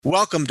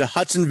Welcome to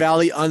Hudson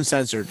Valley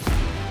Uncensored.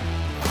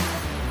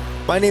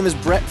 My name is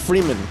Brett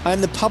Freeman.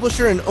 I'm the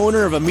publisher and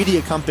owner of a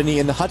media company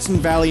in the Hudson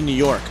Valley, New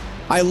York.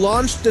 I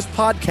launched this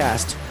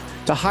podcast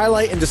to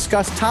highlight and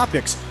discuss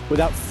topics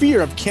without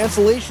fear of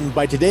cancellation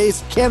by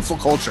today's cancel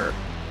culture.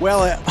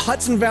 Well, at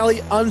Hudson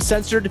Valley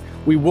Uncensored,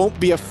 we won't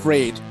be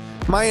afraid.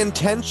 My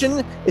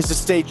intention is to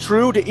stay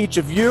true to each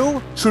of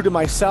you, true to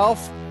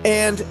myself,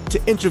 and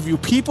to interview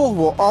people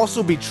who will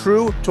also be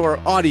true to our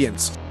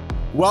audience.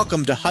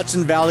 Welcome to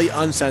Hudson Valley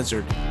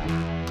Uncensored.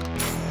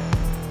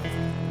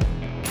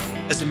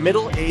 As a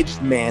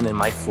middle-aged man in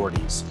my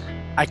 40s,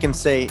 I can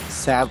say,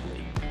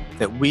 sadly,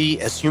 that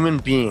we as human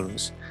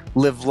beings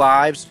live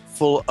lives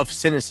full of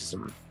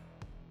cynicism.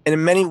 And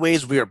in many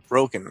ways, we are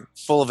broken,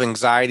 full of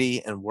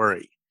anxiety and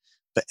worry.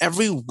 But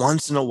every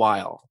once in a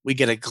while, we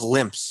get a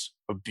glimpse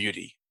of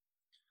beauty.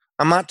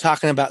 I'm not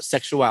talking about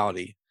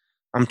sexuality.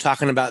 I'm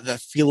talking about the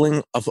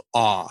feeling of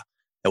awe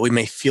that we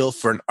may feel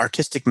for an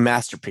artistic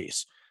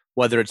masterpiece,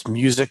 whether it's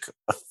music,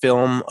 a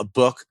film, a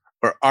book,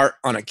 or art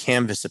on a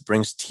canvas that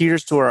brings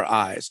tears to our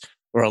eyes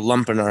or a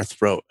lump in our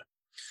throat.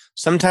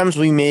 Sometimes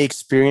we may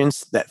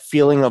experience that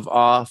feeling of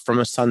awe from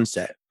a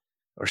sunset,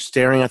 or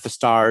staring at the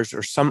stars,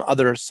 or some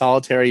other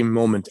solitary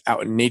moment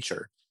out in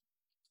nature,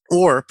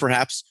 or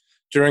perhaps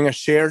during a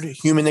shared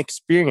human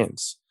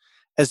experience.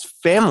 As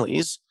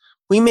families,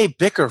 we may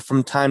bicker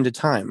from time to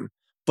time,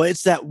 but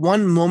it's that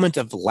one moment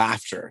of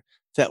laughter,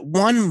 that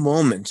one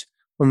moment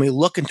when we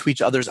look into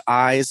each other's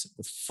eyes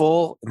with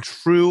full and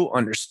true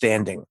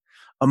understanding,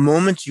 a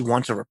moment you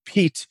want to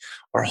repeat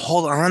or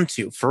hold on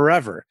to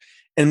forever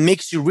and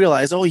makes you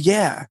realize, oh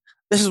yeah,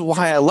 this is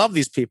why I love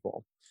these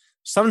people.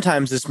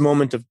 Sometimes this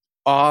moment of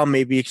awe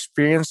may be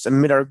experienced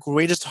amid our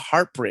greatest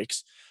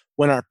heartbreaks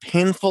when our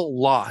painful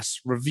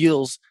loss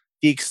reveals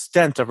the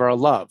extent of our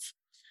love.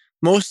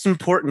 Most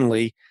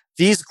importantly,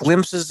 these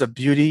glimpses of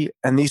beauty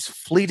and these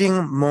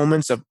fleeting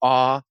moments of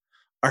awe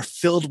are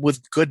filled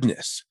with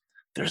goodness.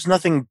 There's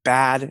nothing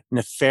bad,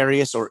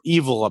 nefarious, or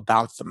evil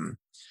about them.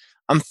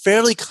 I'm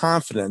fairly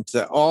confident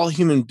that all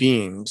human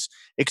beings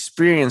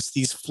experience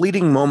these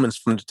fleeting moments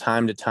from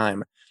time to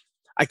time.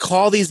 I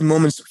call these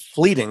moments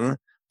fleeting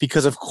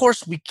because, of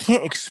course, we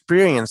can't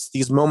experience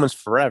these moments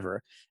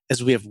forever,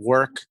 as we have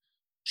work,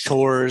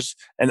 chores,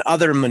 and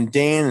other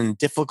mundane and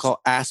difficult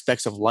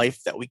aspects of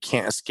life that we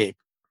can't escape.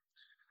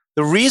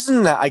 The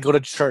reason that I go to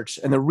church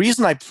and the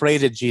reason I pray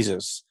to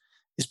Jesus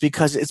is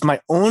because it's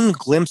my own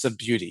glimpse of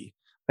beauty,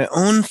 my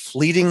own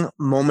fleeting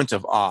moment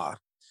of awe.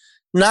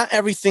 Not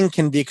everything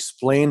can be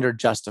explained or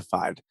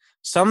justified.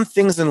 Some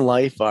things in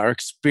life are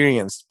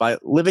experienced by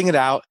living it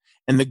out,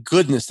 and the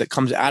goodness that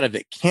comes out of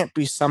it can't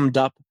be summed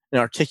up and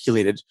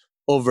articulated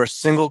over a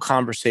single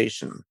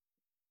conversation.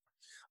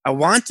 I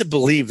want to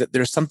believe that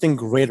there's something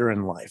greater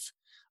in life.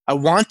 I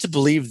want to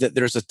believe that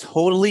there's a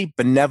totally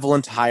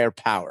benevolent higher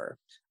power.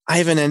 I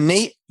have an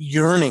innate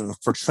yearning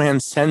for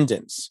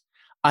transcendence.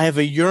 I have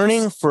a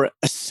yearning for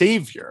a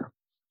savior.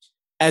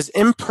 As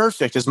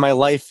imperfect as my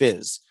life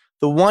is,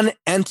 the one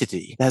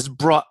entity that has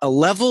brought a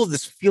level of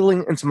this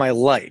feeling into my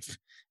life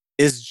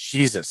is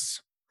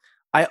Jesus.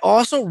 I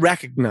also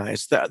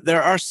recognize that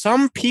there are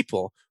some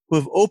people who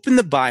have opened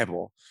the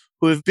Bible,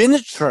 who have been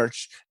to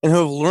church, and who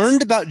have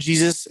learned about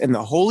Jesus and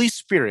the Holy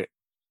Spirit,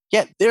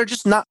 yet they're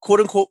just not, quote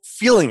unquote,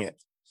 feeling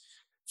it.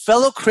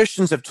 Fellow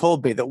Christians have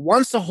told me that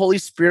once the Holy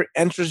Spirit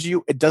enters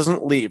you, it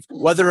doesn't leave,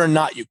 whether or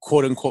not you,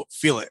 quote unquote,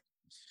 feel it.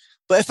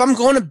 But if I'm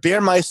going to bare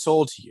my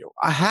soul to you,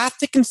 I have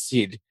to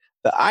concede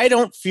that I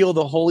don't feel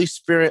the Holy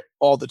Spirit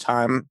all the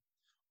time,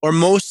 or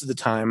most of the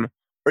time,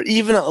 or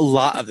even a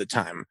lot of the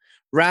time.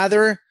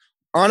 Rather,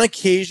 on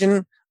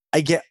occasion,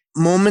 I get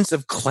moments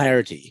of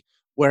clarity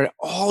where it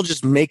all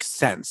just makes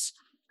sense.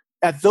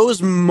 At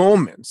those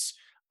moments,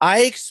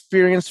 I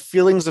experience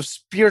feelings of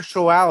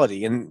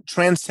spirituality and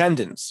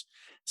transcendence.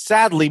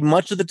 Sadly,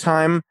 much of the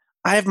time,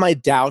 I have my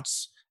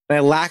doubts and I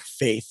lack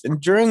faith. And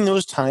during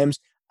those times,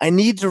 I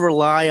need to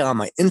rely on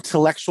my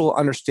intellectual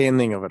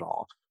understanding of it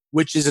all,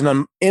 which is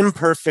an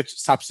imperfect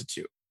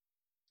substitute.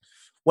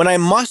 When I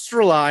must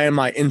rely on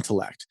my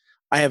intellect,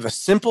 I have a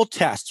simple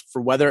test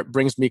for whether it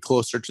brings me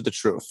closer to the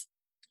truth.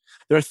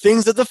 There are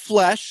things of the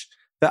flesh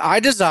that I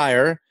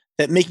desire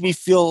that make me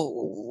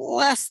feel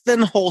less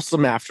than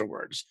wholesome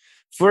afterwards.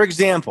 For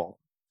example,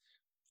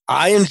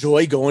 I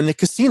enjoy going to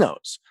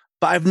casinos,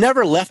 but I've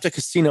never left a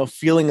casino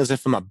feeling as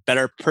if I'm a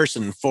better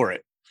person for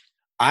it.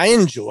 I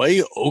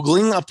enjoy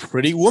ogling a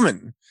pretty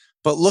woman,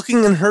 but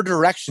looking in her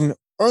direction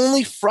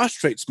only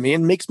frustrates me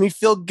and makes me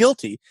feel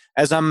guilty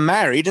as I'm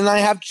married and I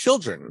have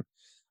children.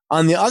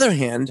 On the other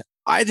hand,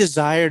 I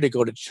desire to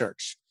go to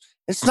church.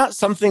 It's not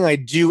something I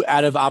do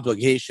out of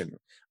obligation.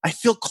 I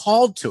feel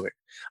called to it.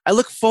 I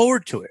look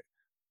forward to it,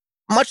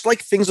 much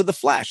like things of the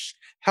flesh.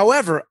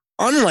 However,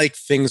 unlike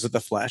things of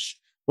the flesh,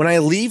 when I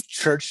leave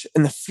church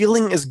and the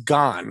feeling is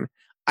gone,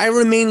 I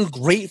remain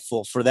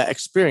grateful for that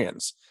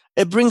experience.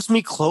 It brings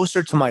me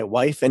closer to my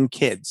wife and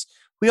kids.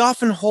 We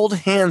often hold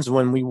hands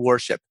when we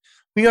worship.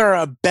 We are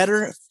a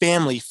better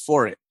family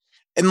for it,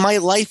 and my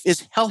life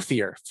is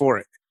healthier for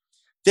it.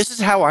 This is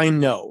how I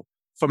know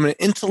from an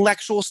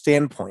intellectual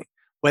standpoint,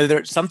 whether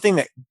it's something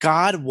that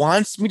God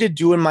wants me to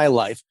do in my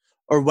life,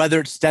 or whether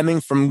it's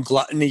stemming from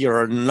gluttony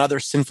or another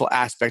sinful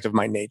aspect of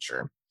my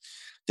nature.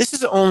 This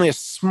is only a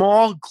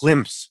small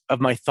glimpse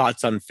of my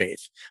thoughts on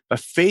faith, but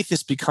faith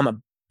has become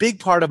a big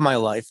part of my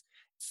life.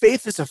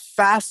 Faith is a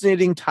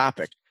fascinating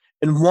topic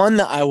and one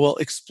that I will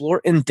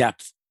explore in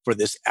depth for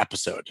this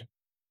episode.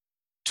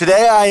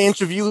 Today, I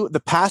interview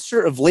the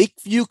pastor of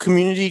Lakeview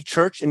Community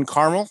Church in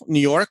Carmel, New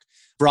York,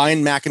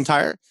 Brian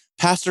McIntyre.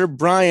 Pastor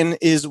Brian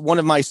is one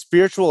of my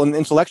spiritual and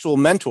intellectual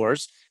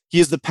mentors. He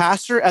is the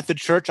pastor at the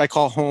church I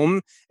call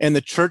home and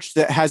the church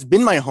that has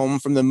been my home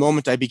from the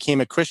moment I became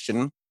a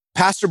Christian.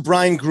 Pastor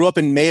Brian grew up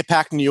in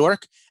Mahopac, New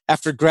York.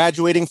 After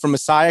graduating from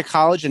Messiah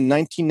College in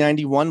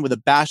 1991 with a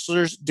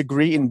bachelor's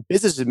degree in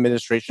business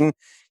administration,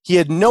 he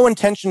had no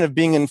intention of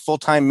being in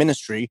full-time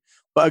ministry,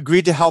 but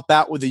agreed to help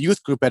out with a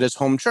youth group at his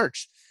home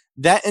church.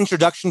 That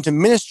introduction to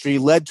ministry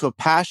led to a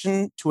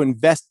passion to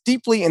invest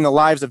deeply in the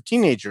lives of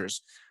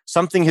teenagers,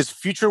 something his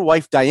future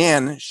wife,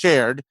 Diane,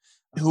 shared,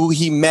 who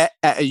he met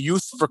at a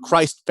Youth for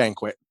Christ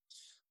banquet.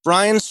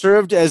 Brian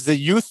served as the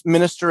youth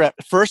minister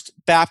at First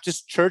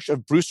Baptist Church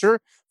of Brewster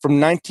from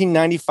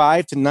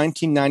 1995 to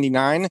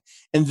 1999,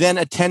 and then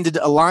attended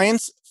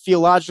Alliance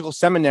Theological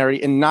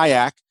Seminary in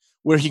Nyack,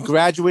 where he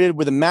graduated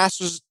with a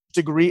master's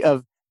degree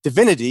of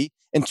divinity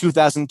in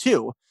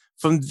 2002.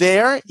 From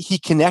there, he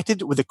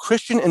connected with the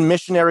Christian and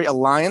Missionary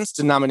Alliance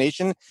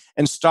denomination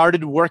and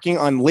started working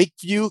on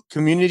Lakeview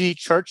Community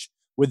Church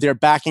with their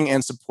backing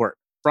and support.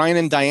 Brian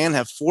and Diane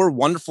have 4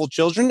 wonderful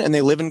children, and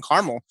they live in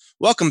Carmel.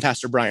 Welcome,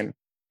 Pastor Brian.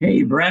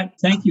 Hey, Brett.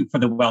 Thank you for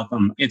the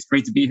welcome. It's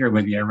great to be here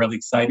with you. I'm really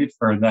excited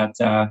for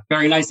that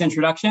very nice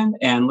introduction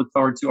and look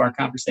forward to our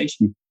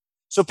conversation.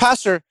 So,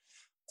 Pastor,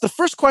 the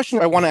first question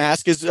I want to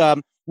ask is,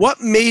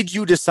 what made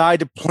you decide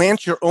to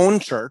plant your own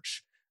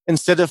church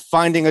instead of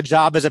finding a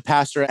job as a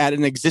pastor at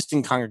an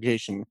existing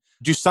congregation?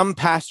 Do some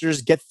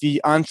pastors get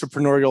the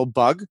entrepreneurial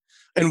bug?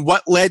 And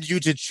what led you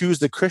to choose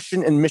the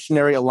Christian and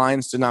Missionary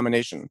Alliance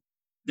denomination?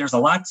 There's a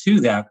lot to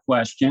that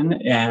question.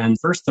 And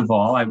first of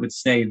all, I would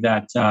say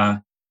that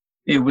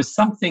it was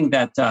something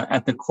that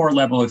at the core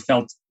level, it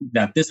felt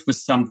that this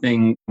was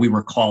something we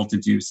were called to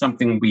do,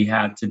 something we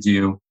had to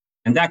do.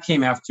 And that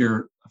came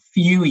after a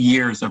few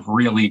years of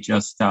really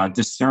just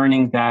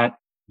discerning that,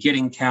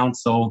 getting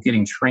counsel,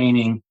 getting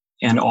training,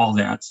 and all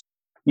that.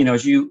 You know,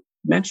 as you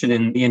mentioned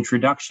in the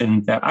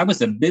introduction, that I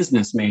was a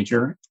business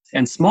major,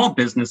 and small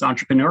business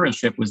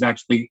entrepreneurship was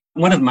actually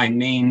one of my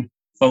main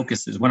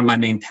focuses, one of my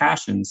main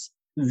passions.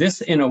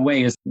 This, in a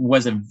way,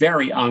 was a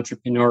very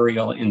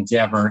entrepreneurial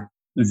endeavor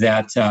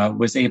that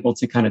was able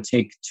to kind of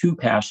take 2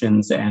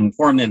 passions and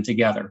form them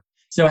together.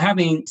 So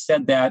having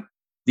said that,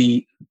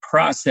 the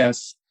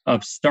process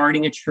of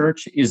starting a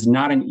church is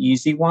not an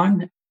easy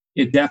one.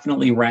 It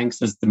definitely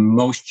ranks as the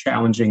most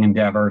challenging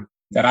endeavor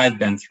that I've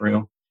been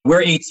through.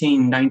 We're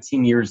 18,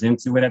 19 years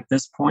into it at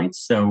this point,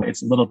 so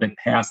it's a little bit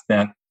past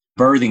that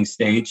birthing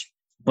stage,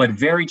 but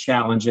very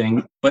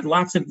challenging, but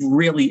lots of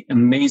really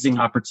amazing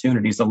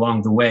opportunities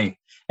along the way.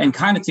 And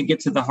kind of to get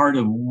to the heart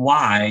of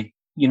why,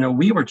 you know,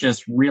 we were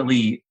just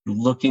really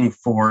looking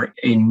for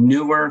a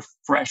newer,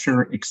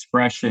 fresher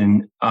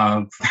expression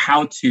of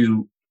how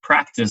to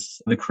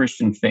practice the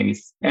Christian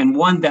faith, and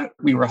one that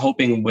we were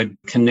hoping would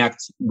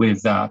connect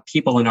with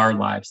people in our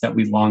lives that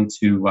we long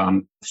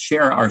to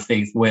share our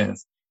faith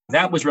with.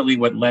 That was really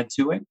what led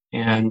to it.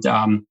 And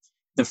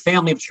the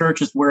family of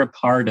churches we're a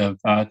part of,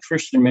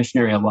 Christian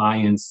Missionary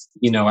Alliance,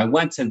 you know, I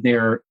went to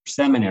their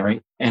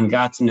seminary and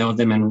got to know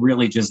them and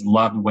really just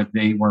loved what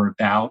they were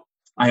about.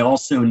 I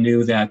also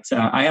knew that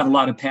I had a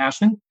lot of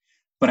passion,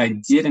 but I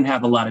didn't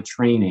have a lot of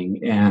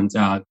training. And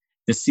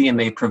the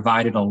CMA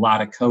provided a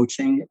lot of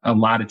coaching, a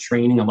lot of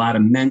training, a lot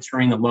of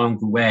mentoring along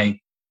the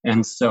way.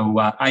 And so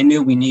I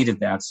knew we needed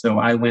that. So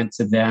I went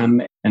to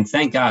them, and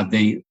thank God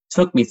they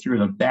took me through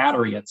the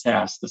battery of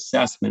tests,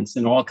 assessments,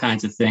 and all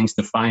kinds of things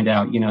to find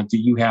out, you know, do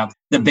you have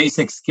the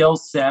basic skill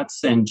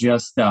sets and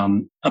just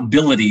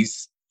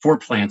abilities for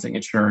planting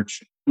a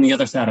church? On the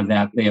other side of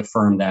that, they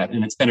affirmed that.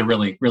 And it's been a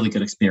really, really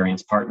good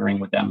experience partnering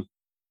with them.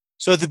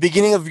 So at the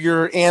beginning of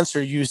your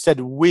answer, you said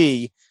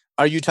we.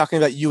 Are you talking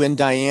about you and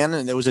Diane,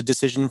 and there was a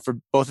decision for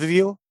both of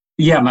you?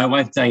 Yeah, my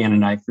wife, Diane,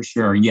 and I, for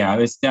sure. Yeah,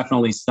 it's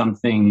definitely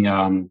something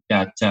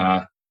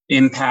that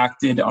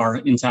impacted our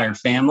entire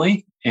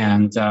family.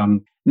 And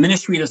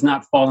ministry does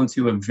not fall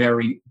into a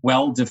very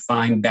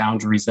well-defined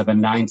boundaries of a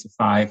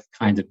 9-to-5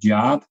 kind of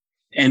job.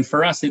 And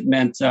for us, it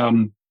meant,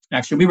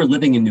 actually, we were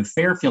living in New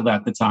Fairfield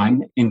at the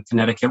time in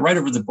Connecticut, right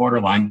over the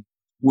borderline,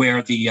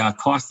 where the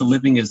cost of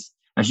living is,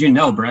 as you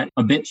know, Brett,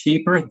 a bit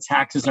cheaper.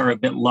 Taxes are a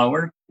bit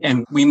lower.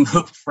 And we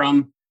moved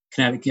from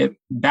Connecticut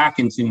back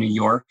into New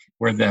York,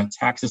 where the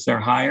taxes are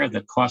higher,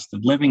 the cost of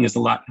living is a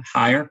lot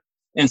higher.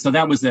 And so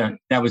that was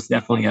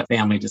definitely a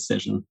family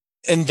decision.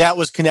 And that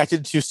was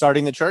connected to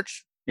starting the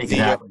church?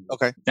 Exactly.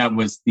 Okay. That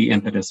was the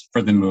impetus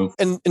for the move.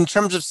 And in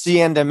terms of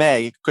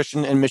C&MA,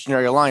 Christian and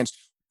Missionary Alliance,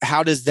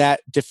 how does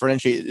that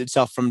differentiate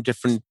itself from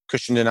different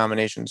Christian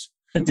denominations?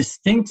 the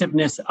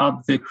distinctiveness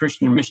of the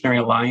Christian Missionary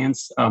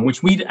Alliance,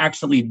 which we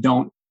actually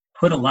don't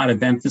put a lot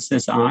of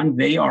emphasis on.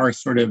 They are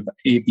sort of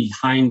a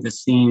behind the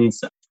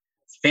scenes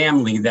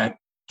family that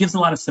gives a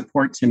lot of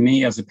support to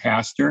me as a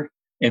pastor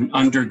and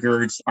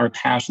undergirds our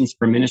passions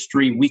for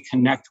ministry. We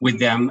connect with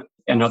them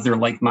and other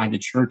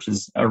like-minded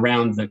churches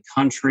around the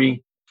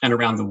country and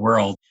around the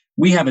world.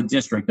 We have a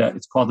district,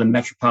 it's called the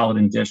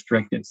Metropolitan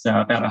District. It's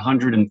about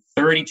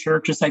 130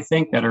 churches, I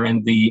think, that are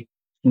in the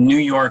New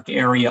York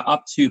area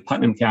up to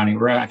Putnam County.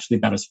 We're actually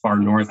about as far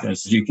north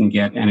as you can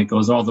get, and it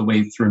goes all the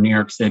way through New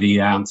York City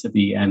down to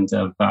the end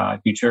of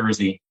New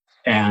Jersey.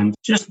 And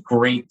just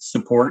great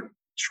support,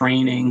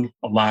 training,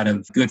 a lot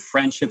of good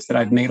friendships that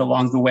I've made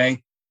along the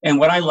way. And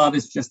what I love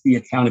is just the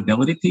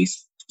accountability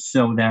piece,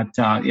 so that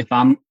if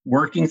I'm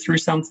working through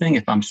something,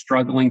 if I'm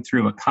struggling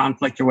through a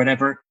conflict or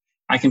whatever,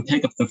 I can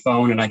pick up the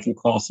phone and I can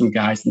call some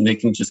guys and they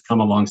can just come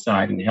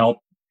alongside and help.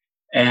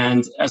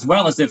 And as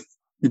well as if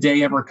the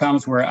day ever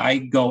comes where I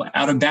go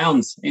out of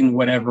bounds in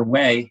whatever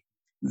way,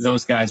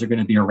 those guys are going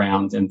to be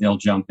around and they'll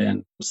jump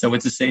in. So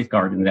it's a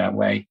safeguard in that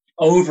way.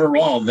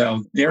 Overall,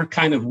 though, they're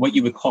kind of what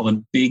you would call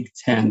a big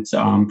tent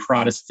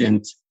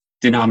Protestant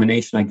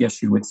denomination, I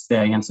guess you would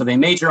say. And so they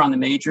major on the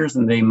majors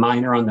and they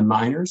minor on the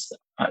minors.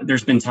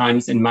 There's been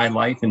times in my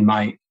life, in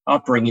my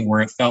upbringing, where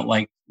it felt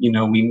like,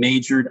 we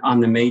majored on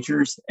the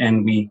majors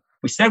and we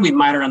said we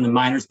minored on the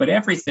minors, but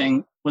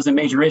everything was a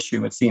major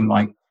issue, it seemed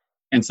like.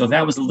 And so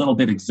that was a little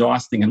bit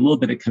exhausting and a little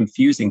bit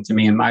confusing to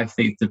me in my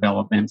faith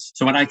development.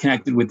 So when I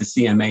connected with the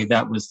CMA,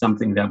 that was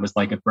something that was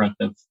like a breath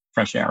of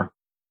fresh air.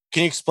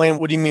 Can you explain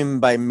what do you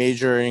mean by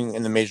majoring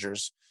in the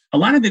majors? A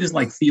lot of it is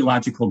like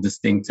theological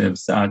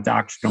distinctives,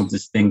 doctrinal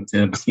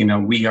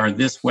distinctives. We are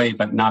this way,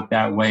 but not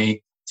that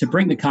way. To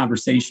bring the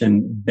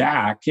conversation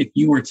back, if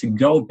you were to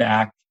go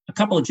back a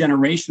couple of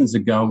generations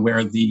ago,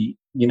 where the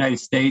United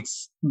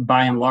States,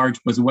 by and large,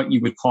 was what you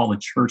would call a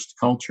churched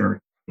culture,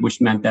 which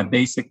meant that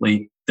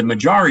basically the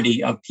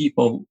majority of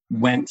people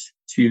went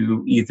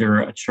to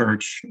either a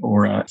church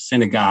or a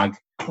synagogue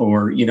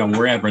or,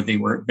 wherever. They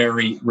were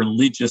very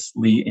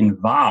religiously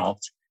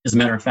involved. As a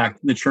matter of fact,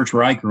 the church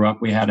where I grew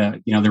up, we had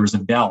there was a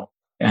bell,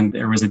 and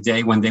there was a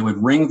day when they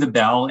would ring the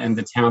bell and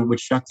the town would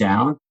shut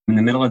down in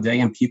the middle of the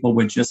day and people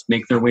would just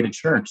make their way to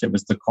church. It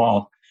was the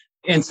call.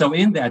 And so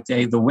in that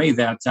day, the way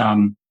that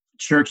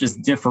churches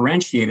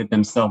differentiated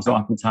themselves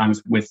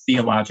oftentimes with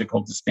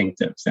theological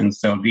distinctives. And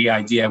so the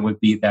idea would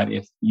be that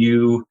if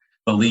you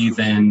believe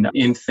in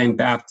infant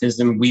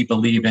baptism, we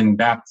believe in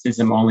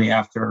baptism only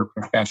after a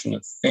profession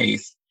of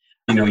faith.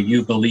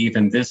 You believe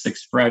in this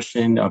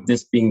expression of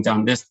this being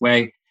done this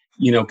way,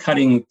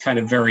 cutting kind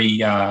of very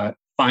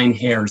fine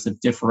hairs of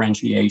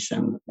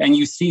differentiation. And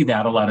you see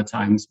that a lot of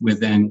times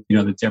within,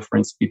 the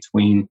difference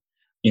between,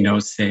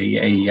 say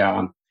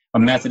a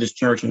Methodist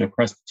church and a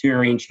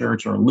Presbyterian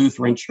church or a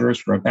Lutheran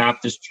church or a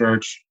Baptist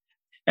church.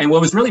 And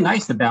what was really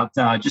nice about,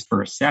 just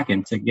for a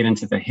second, to get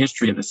into the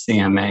history of the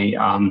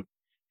CMA,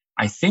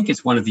 I think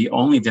it's one of the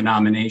only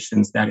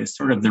denominations that is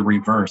sort of the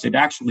reverse. It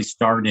actually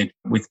started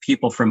with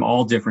people from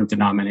all different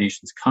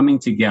denominations coming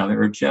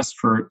together just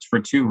for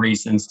two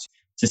reasons: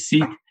 to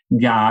seek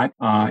God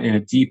in a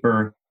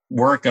deeper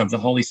work of the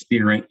Holy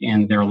Spirit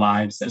in their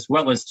lives, as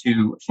well as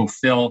to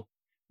fulfill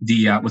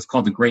the what's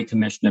called the Great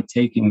Commission of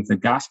taking the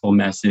gospel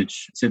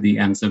message to the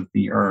ends of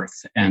the earth.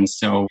 And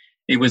so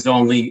it was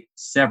only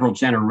several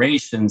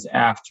generations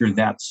after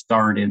that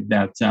started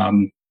that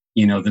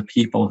the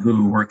people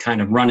who were kind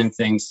of running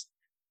things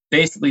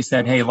basically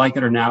said, hey, like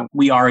it or not,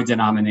 we are a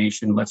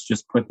denomination. Let's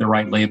just put the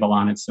right label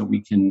on it so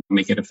we can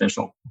make it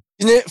official.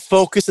 Didn't it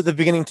focus at the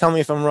beginning, tell me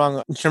if I'm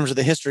wrong in terms of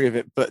the history of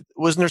it, but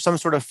wasn't there some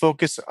sort of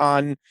focus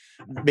on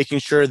making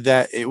sure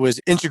that it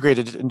was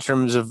integrated in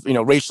terms of,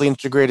 racially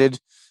integrated?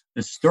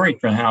 The story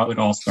for how it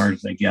all started,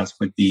 I guess,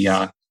 would be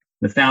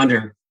the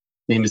founder,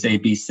 his name is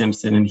A.B.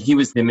 Simpson, and he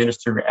was the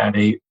minister at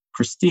a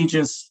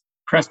prestigious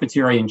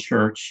Presbyterian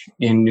church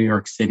in New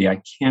York City.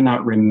 I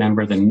cannot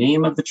remember the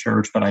name of the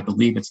church, but I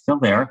believe it's still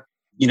there.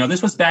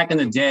 This was back in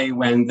the day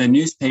when the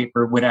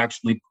newspaper would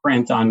actually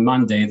print on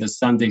Monday the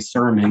Sunday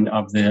sermon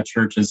of the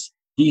churches.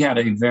 He had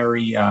a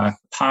very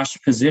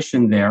posh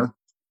position there,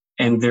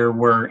 and there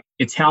were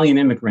Italian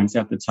immigrants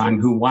at the time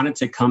who wanted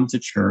to come to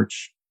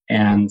church.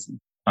 And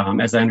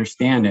as I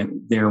understand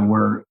it, there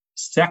were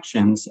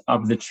sections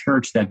of the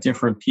church that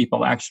different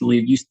people actually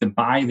used to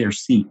buy their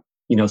seat.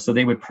 So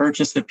they would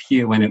purchase a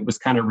pew and it was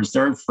kind of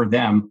reserved for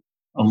them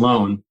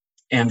alone.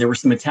 And there were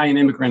some Italian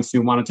immigrants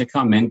who wanted to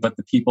come in, but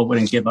the people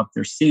wouldn't give up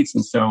their seats.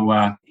 And so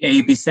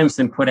A.B.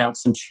 Simpson put out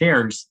some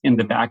chairs in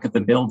the back of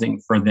the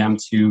building for them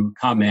to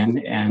come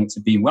in and to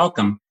be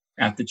welcome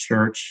at the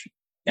church.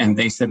 And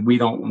they said, we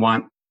don't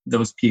want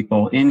those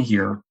people in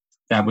here.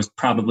 That was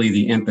probably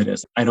the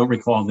impetus. I don't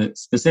recall the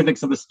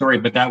specifics of the story,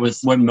 but that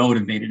was what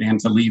motivated him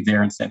to leave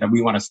there and said,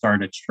 we want to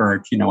start a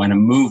church, and a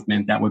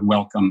movement that would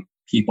welcome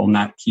people,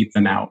 not keep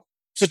them out.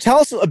 So tell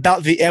us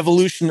about the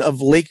evolution of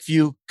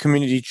Lakeview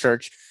Community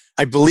Church.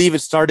 I believe it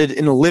started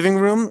in a living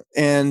room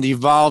and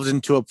evolved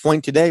into a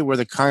point today where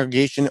the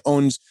congregation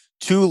owns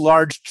 2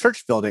 large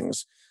church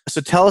buildings.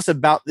 So tell us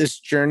about this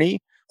journey.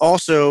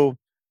 Also,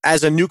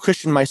 as a new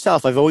Christian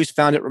myself, I've always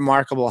found it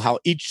remarkable how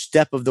each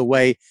step of the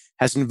way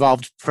has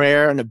involved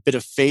prayer and a bit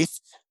of faith.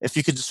 If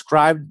you could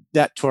describe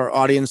that to our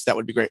audience, that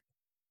would be great.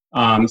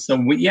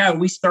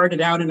 We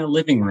started out in our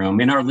living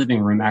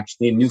room,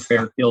 actually in New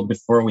Fairfield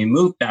before we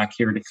moved back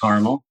here to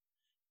Carmel.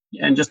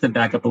 And just to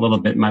back up a little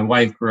bit, my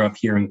wife grew up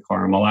here in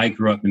Carmel. I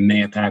grew up in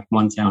Mahopac,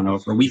 one town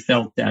over. We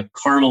felt that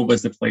Carmel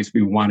was the place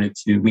we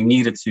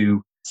needed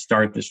to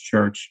start this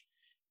church.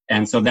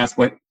 And so that's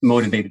what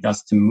motivated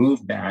us to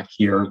move back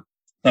here.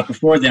 But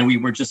before then, we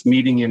were just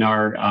meeting in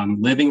our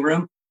living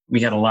room.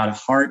 We had a lot of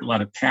heart, a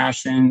lot of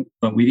passion,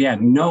 but we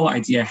had no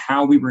idea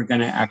how we were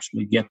going to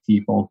actually get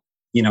people,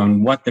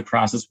 and what the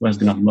process was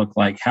going to look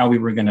like, how we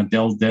were going to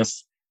build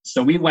this.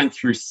 So we went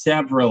through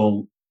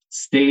several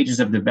stages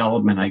of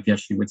development, I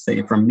guess you would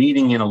say, from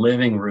meeting in a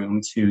living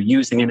room to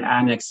using an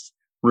annex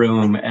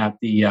room at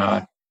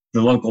the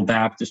local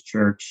Baptist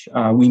church.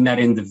 We met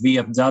in the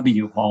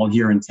VFW hall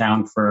here in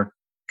town for,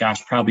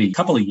 probably a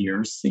couple of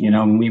years.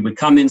 And we would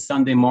come in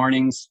Sunday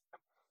mornings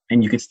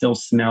and you could still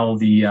smell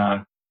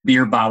the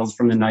beer bottles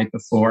from the night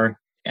before.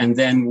 And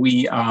then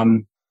we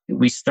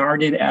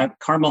started at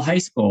Carmel High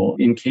School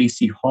in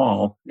Casey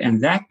Hall,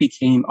 and that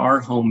became our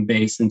home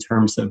base in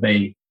terms of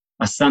a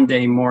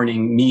Sunday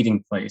morning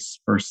meeting place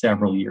for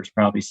several years,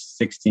 probably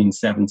 16,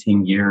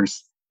 17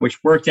 years,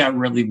 which worked out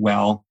really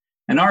well.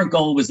 And our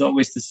goal was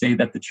always to say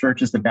that the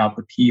church is about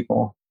the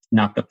people,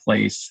 not the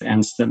place.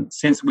 And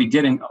since we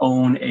didn't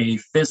own a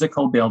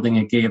physical building,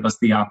 it gave us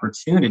the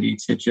opportunity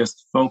to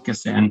just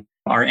focus in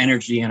our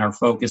energy and our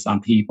focus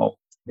on people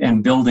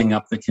and building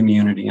up the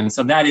community. And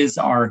so that is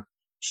our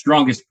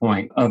strongest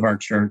point of our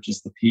church,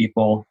 is the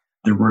people,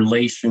 the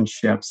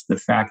relationships, the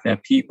fact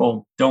that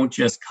people don't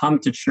just come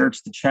to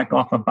church to check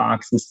off a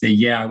box and say,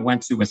 yeah, I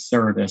went to a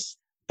service,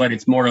 but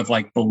it's more of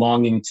like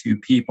belonging to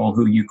people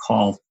who you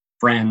call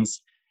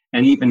friends,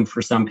 and even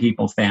for some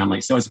people,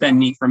 family. So it's been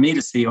neat for me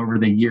to see over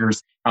the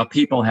years how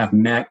people have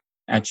met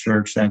at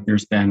church, that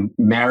there's been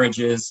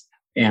marriages,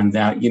 and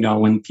that,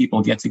 when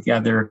people get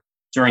together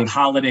during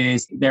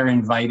holidays, they're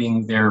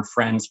inviting their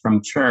friends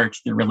from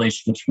church, their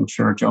relations from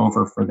church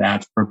over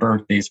for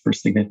birthdays, for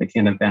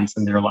significant events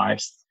in their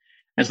lives.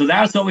 And so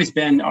that's always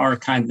been our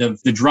kind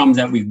of the drum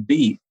that we've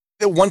beat.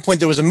 At one point,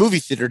 there was a movie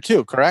theater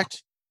too,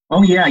 correct?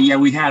 Oh, yeah.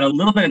 We had a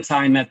little bit of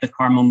time at the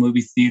Carmel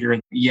Movie Theater.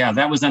 Yeah,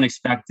 that was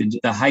unexpected.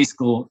 The high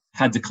school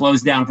had to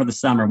close down for the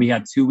summer. We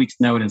had 2 weeks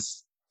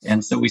notice.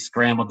 And so we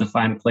scrambled to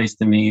find a place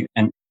to meet.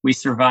 And we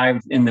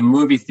survived in the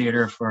movie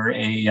theater for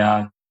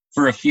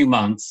a few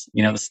months,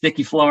 the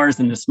sticky floors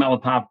and the smell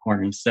of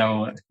popcorn.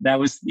 So it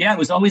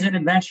was always an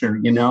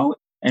adventure,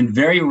 and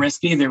very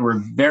risky. There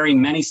were very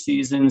many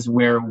seasons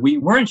where we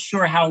weren't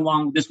sure how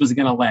long this was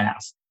going to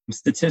last.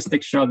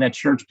 Statistics show that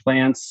church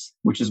plants,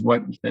 which is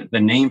what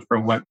the name for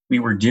what we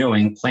were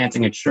doing,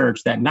 planting a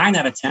church, that 9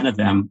 out of 10 of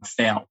them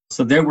failed.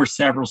 So there were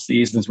several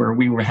seasons where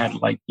we had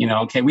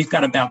okay, we've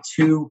got about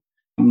 2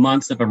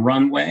 months of a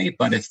runway,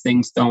 but if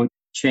things don't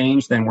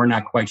change, then we're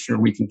not quite sure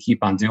we can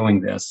keep on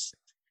doing this.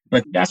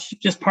 But that's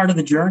just part of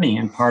the journey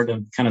and part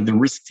of kind of the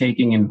risk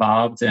taking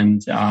involved.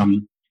 And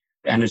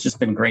it's just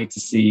been great to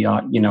see,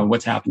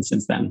 what's happened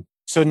since then.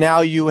 So now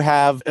you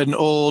have an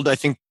old, I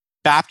think,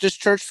 Baptist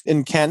church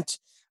in Kent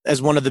as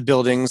one of the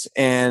buildings,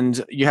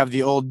 and you have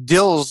the old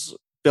Dills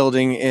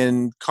building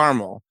in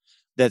Carmel.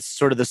 That's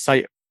sort of the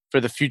site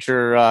for the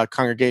future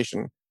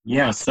congregation.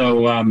 Yeah.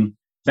 So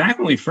back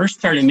when we first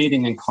started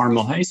meeting in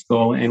Carmel High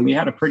School, and we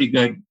had a pretty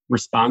good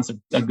response,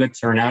 a good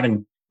turnout,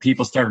 and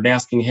people started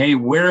asking, hey,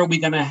 where are we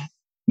going to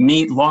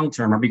meet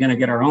long-term? Are we going to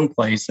get our own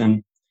place?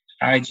 And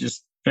I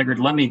just figured,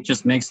 let me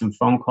just make some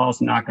phone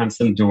calls, knock on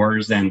some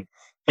doors. And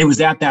it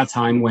was at that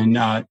time when,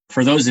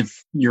 for those of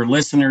your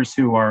listeners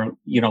who are,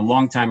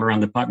 long time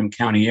around the Putnam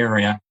County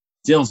area,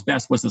 Dill's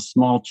Best was a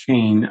small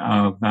chain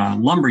of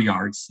lumber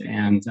yards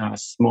and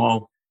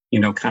small,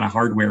 kind of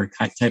hardware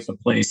type of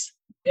place.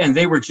 And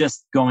they were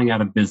just going out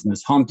of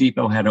business. Home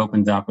Depot had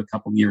opened up a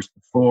couple of years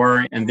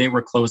before, and they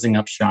were closing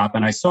up shop.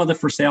 And I saw the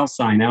for sale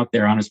sign out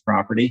there on his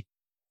property.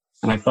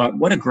 And I thought,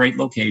 what a great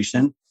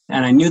location.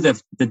 And I knew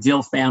the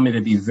Dill family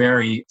to be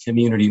very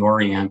community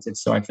oriented.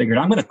 So I figured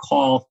I'm going to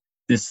call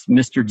this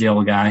Mr.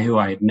 Dill guy, who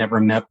I had never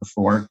met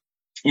before,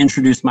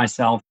 introduce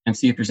myself and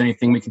see if there's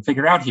anything we can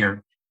figure out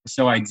here.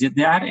 So I did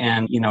that,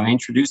 and, I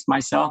introduced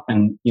myself,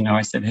 and,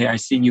 I said, hey, I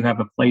see you have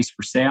a place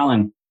for sale,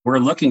 and we're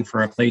looking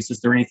for a place. Is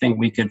there anything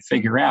we could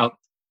figure out?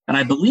 And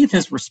I believe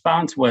his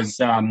response was,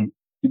 it's on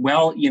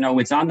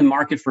the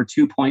market for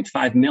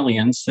 $2.5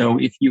 million. So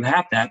if you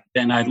have that,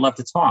 then I'd love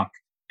to talk.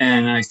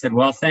 And I said,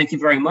 well, thank you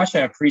very much. I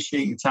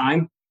appreciate your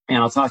time, and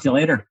I'll talk to you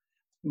later.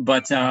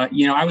 But,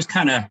 I was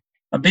kind of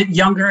a bit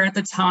younger at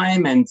the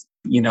time, and,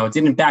 it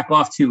didn't back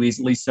off too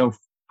easily. So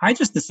I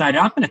just decided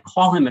I'm going to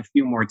call him a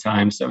few more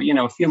times. So,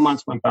 a few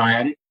months went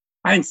by.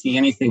 I didn't see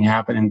anything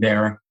happening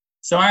there.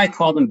 So I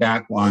called him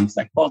back once.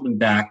 I called him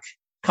back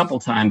a couple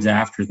times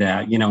after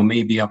that,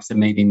 maybe up to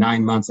maybe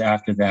 9 months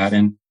after that.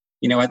 And,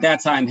 at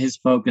that time, his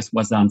focus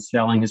was on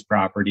selling his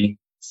property.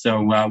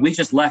 So we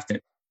just left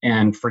it.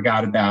 and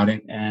forgot about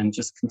it and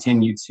just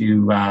continued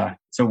to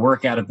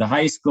work out of the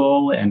high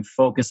school and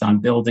focus on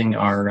building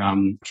our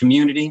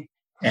community,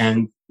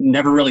 and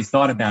never really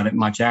thought about it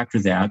much after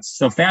that.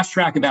 So fast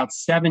track about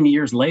 7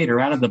 years later,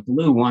 out of the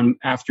blue, one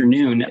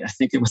afternoon, I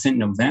think it was in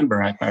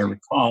November, if I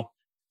recall,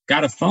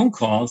 got a phone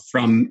call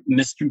from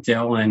Mr.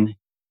 Dillon.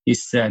 He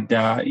said,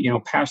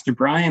 Pastor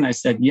Brian, I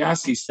said,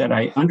 yes. He said,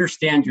 I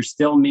understand you're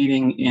still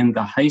meeting in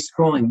the high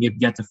school and you've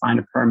yet to find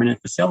a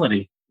permanent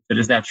facility. But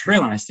is that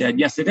true? And I said,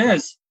 yes, it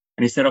is.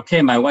 And he said,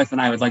 okay, my wife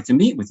and I would like to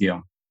meet with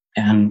you.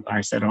 And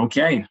I said,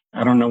 okay,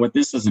 I don't know what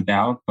this is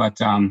about, but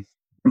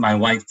my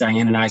wife,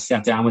 Diane, and I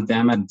sat down with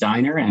them at a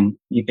diner, and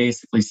he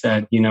basically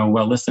said,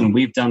 well, listen,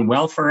 we've done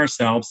well for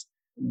ourselves.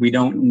 We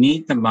don't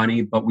need the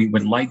money, but we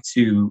would like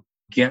to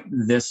get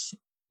this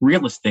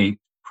real estate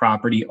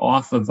property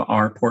off of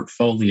our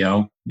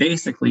portfolio,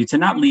 basically to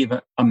not leave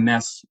a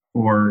mess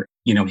for,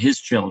 his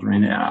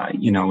children,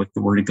 if it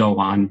were to go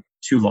on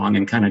too long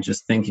and kind of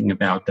just thinking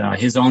about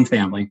his own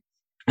family.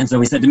 And so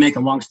we said, to make a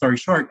long story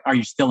short, are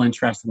you still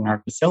interested in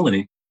our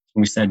facility?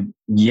 And we said,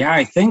 yeah,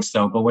 I think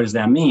so. But what does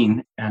that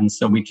mean? And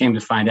so we came to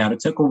find out. It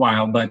took a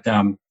while, but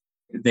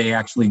they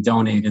actually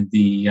donated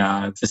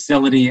the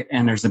facility,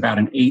 and there's about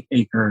an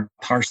 8-acre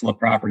parcel of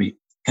property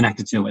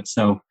connected to it.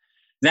 So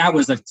that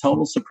was a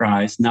total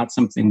surprise, not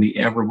something we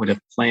ever would have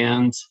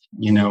planned,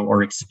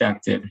 or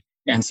expected.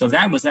 And so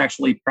that was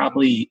actually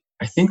probably,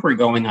 I think we're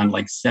going on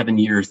like 7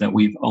 years that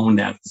we've owned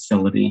that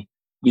facility.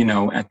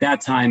 At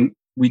that time,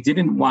 we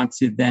didn't want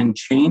to then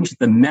change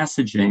the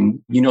messaging,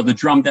 the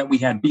drum that we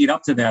had beat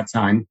up to that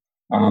time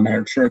at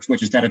our church,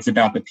 which is that it's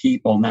about the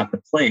people, not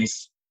the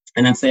place.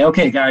 And then say,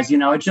 okay, guys,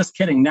 just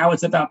kidding. Now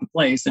it's about the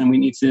place, and we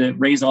need to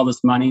raise all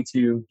this money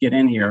to get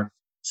in here.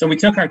 So we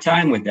took our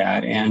time with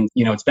that. And,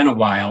 it's been a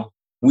while.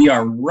 We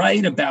are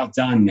right about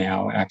done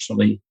now,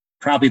 actually.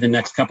 Probably the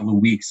next couple of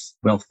weeks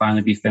we'll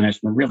finally be finished.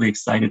 We're really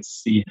excited to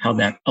see how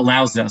that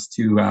allows us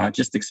to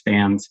just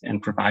expand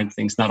and provide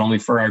things not only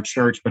for our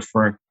church, but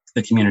for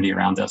the community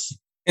around us.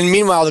 And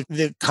meanwhile,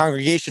 the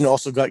congregation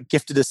also got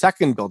gifted a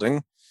second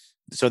building.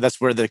 So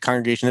that's where the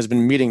congregation has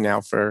been meeting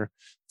now for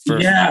I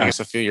guess,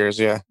 a few years.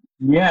 Yeah.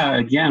 Yeah.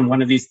 Again,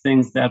 one of these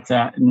things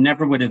that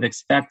never would have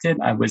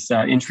expected. I was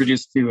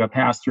introduced to a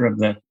pastor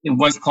it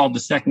was called the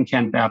Second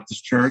Kent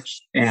Baptist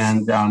Church.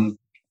 And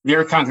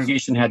their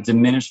congregation had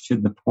diminished to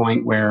the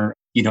point where,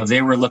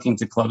 they were looking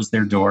to close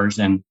their doors.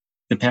 And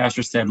the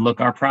pastor said, look,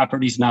 our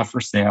property's not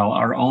for sale.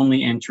 Our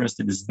only interest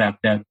is that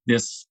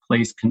this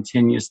place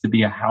continues to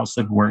be a house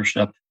of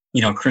worship,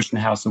 Christian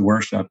house of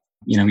worship.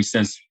 He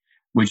says,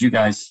 would you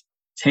guys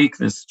take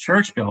this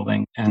church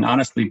building? And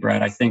honestly,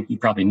 Brett, I think you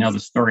probably know the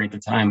story at the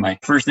time. My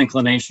first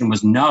inclination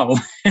was no,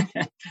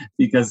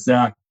 because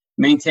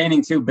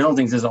maintaining 2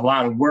 buildings is a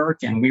lot of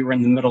work. And we were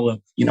in the middle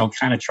of,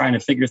 kind of trying to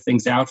figure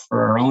things out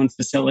for our own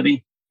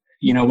facility.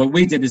 What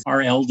we did is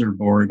our elder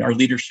board, our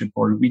leadership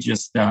board, we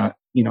just,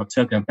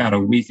 took about a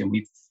week and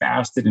we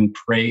fasted and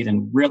prayed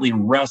and really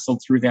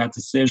wrestled through that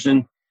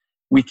decision.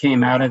 We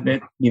came out of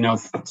it,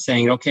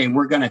 saying, okay,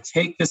 we're going to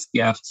take this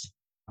gift,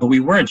 but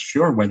we weren't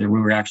sure whether we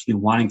were actually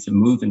wanting to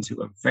move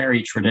into a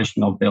very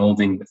traditional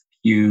building with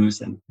pews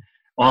and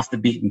off the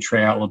beaten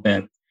trail a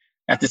bit.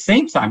 At the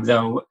same time,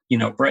 though,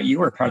 Brett, you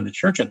were part of the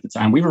church at the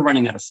time. We were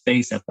running out of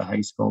space at the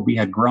high school. We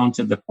had grown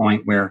to the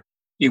point where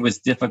it was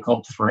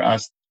difficult for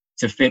us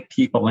to fit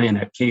people in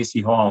at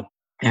Casey Hall.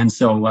 And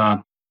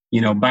so,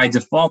 by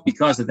default,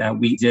 because of that,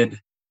 we did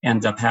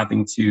end up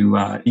having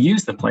to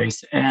use the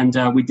place. And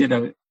we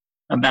did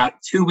about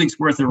 2 weeks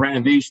worth of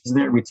renovations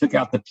there. We took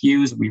out the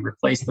pews. We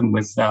replaced them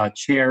with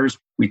chairs.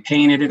 We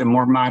painted it a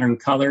more modern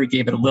color,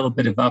 gave it a little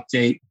bit of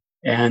update.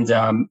 And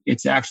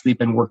it's actually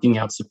been working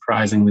out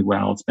surprisingly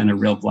well. It's been a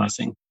real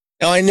blessing.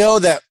 Now, I know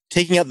that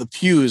taking out the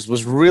pews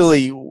was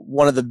really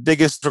one of the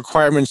biggest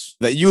requirements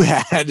that you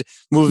had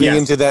moving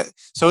into that.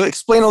 So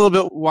explain a little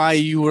bit why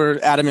you were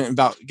adamant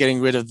about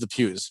getting rid of the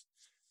pews.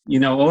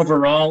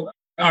 Overall,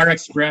 our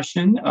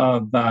expression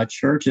of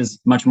church is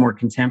much more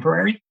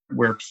contemporary,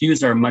 where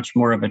pews are much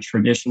more of a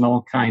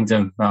traditional kind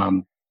of,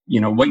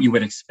 what you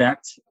would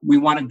expect. We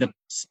wanted the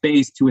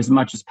space to, as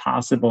much as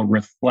possible,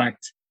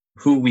 reflect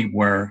who we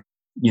were.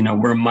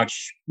 We're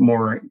much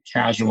more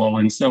casual.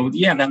 And so,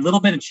 that little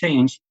bit of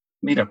change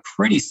made a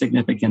pretty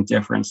significant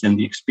difference in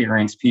the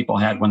experience people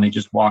had when they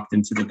just walked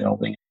into the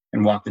building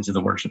and walked into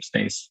the worship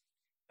space.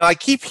 I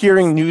keep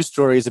hearing news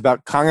stories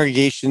about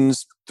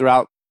congregations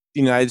throughout the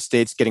United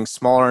States getting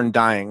smaller and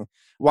dying.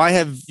 Why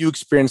have you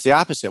experienced the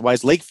opposite? Why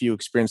has Lakeview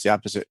experienced the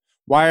opposite?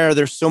 Why are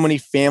there so many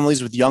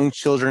families with young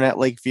children at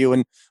Lakeview?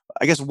 And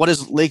I guess, what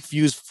is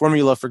Lakeview's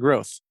formula for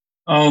growth?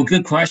 Oh,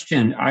 good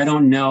question. I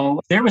don't know.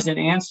 If there was an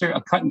answer, a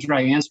cut and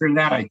dry answer to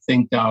that, I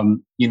think,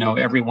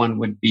 everyone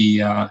would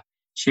be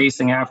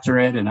chasing after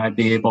it and I'd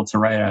be able to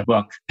write a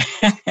book.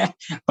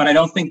 But I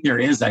don't think there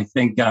is. I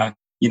think,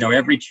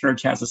 every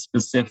church has a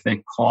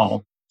specific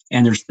call,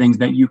 and there's things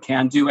that you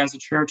can do as a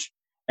church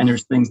and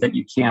there's things that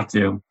you can't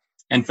do.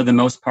 And for the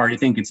most part, I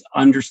think it's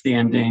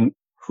understanding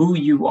who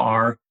you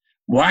are.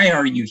 Why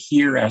are you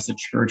here as a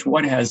church?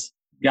 What has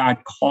God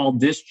called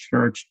this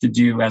church to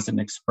do as an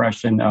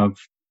expression of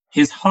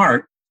his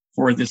heart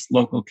for this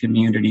local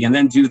community, and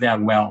then do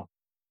that well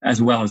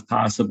as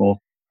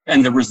possible.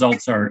 And the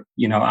results are,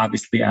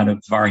 obviously out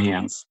of our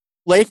hands.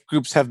 Life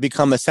groups have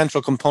become a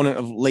central component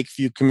of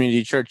Lakeview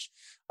Community Church.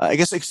 I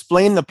guess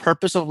explain the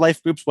purpose of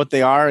life groups, what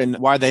they are, and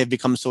why they have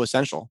become so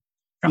essential.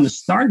 From the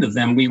start of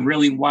them, we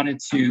really wanted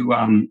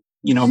to,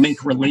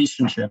 make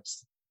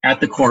relationships at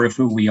the core of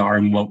who we are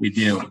and what we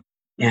do.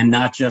 And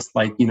not just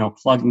like,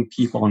 plugging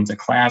people into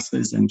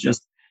classes and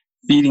just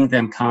feeding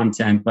them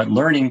content, but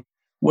learning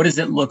what does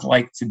it look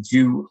like to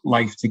do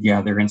life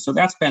together. And so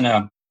that's been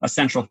a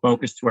central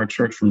focus to our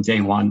church from day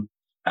one.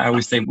 I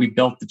always say we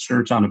built the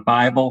church on a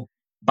Bible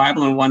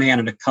in one hand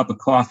and a cup of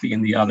coffee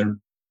in the other.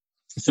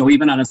 So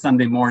even on a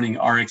Sunday morning,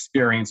 our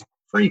experience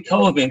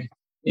pre-COVID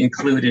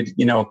included,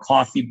 a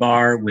coffee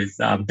bar with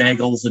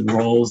bagels and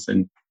rolls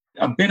and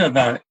a bit of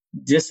a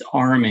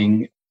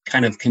disarming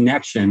kind of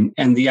connection.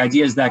 And the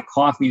idea is that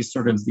coffee is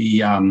sort of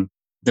the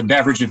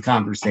beverage of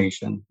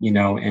conversation,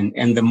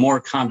 and the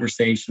more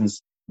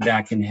conversations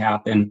that can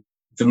happen,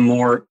 the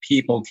more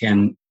people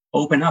can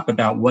open up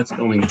about what's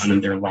going on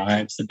in their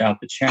lives, about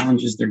the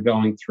challenges they're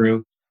going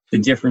through, the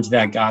difference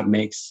that God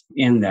makes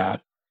in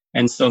that.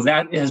 And so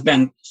that has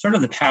been sort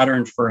of the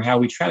pattern for how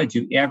we try to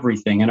do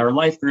everything. And our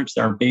life groups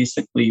are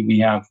basically, we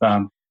have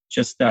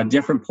just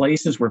different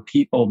places where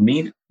people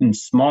meet in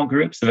small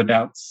groups of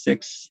about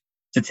 6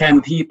 to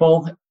 10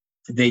 people.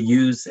 They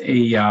use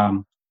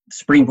a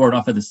springboard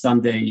off of the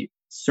Sunday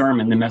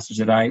sermon, the message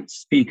that I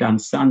speak on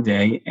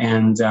Sunday,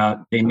 and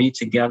they meet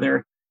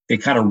together. They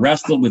kind of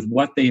wrestle with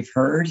what they've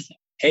heard.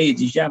 Hey,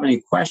 did you have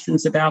any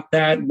questions about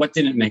that? What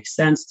didn't make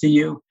sense to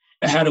you?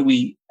 How do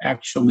we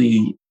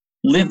actually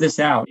live this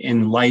out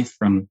in life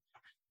from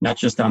not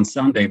just on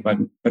Sunday, but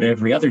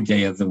every other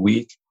day of the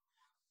week?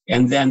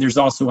 And then there's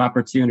also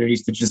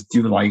opportunities to just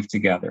do life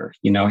together.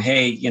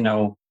 Hey,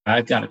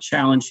 I've got a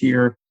challenge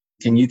here.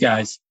 Can you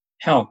guys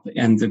help?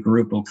 And the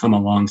group will come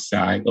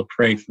alongside. They'll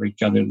pray for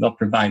each other. They'll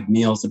provide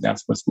meals if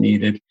that's what's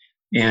needed.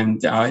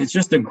 And it's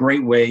just a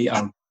great way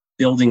of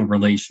building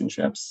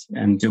relationships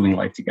and doing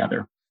life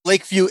together.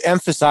 Lakeview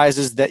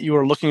emphasizes that you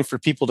are looking for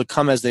people to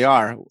come as they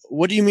are.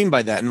 What do you mean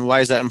by that, and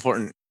why is that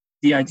important?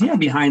 The idea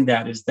behind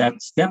that is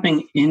that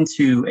stepping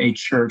into a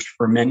church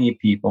for many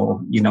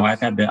people,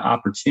 I've had the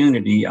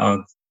opportunity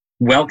of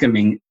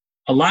welcoming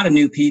a lot of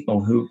new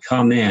people who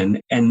come in,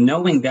 and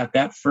knowing that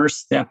that first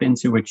step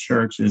into a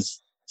church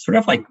is sort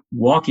of like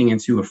walking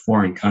into a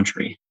foreign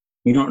country.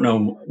 You don't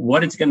know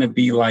what it's going to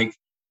be like,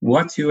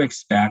 what to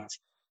expect.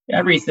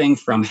 Everything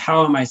from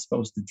how am I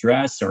supposed to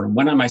dress, or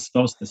when am I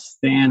supposed to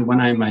stand, when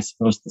am I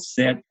supposed to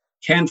sit,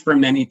 can for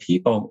many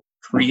people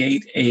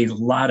create a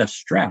lot of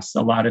stress,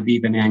 a lot of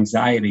even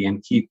anxiety,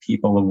 and keep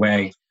people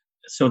away.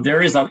 So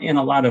there is in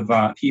a lot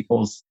of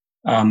people's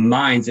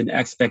minds and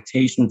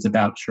expectations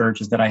about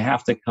churches that I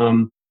have to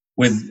come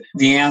with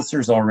the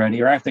answers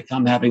already, or I have to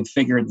come having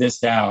figured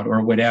this out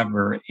or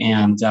whatever.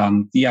 And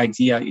the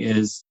idea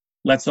is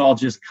let's all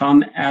just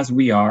come as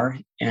we are.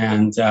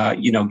 And,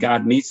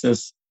 God meets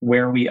us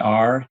where we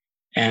are,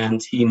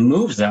 and he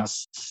moves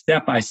us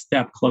step by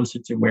step closer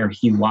to where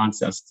he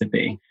wants us to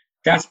be.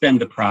 That's been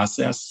the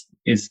process,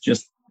 is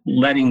just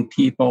letting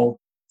people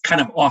kind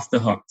of off the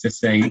hook to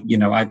say,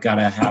 I've got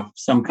to have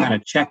some kind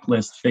of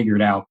checklist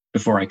figured out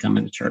before I come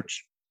into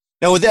church.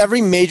 Now, with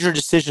every major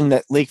decision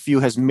that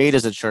Lakeview has made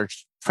as a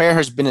church, prayer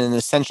has been an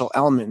essential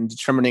element in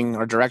determining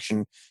our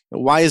direction.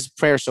 Why is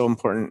prayer so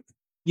important?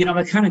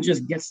 It kind of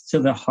just gets to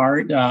the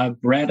heart,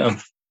 Brett,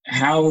 of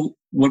how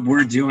what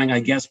we're doing, I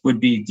guess, would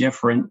be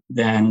different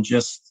than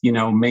just,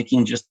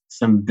 making just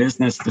some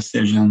business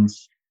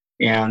decisions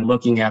and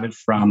looking at it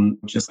from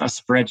just a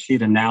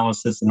spreadsheet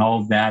analysis and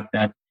all of that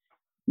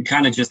we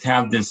kind of just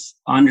have this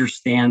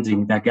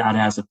understanding that God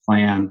has a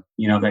plan,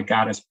 that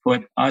God has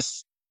put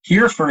us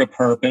here for a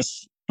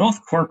purpose, both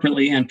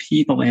corporately and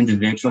people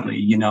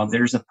individually.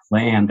 There's a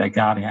plan that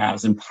God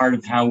has, and part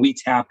of how we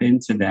tap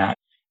into that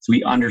is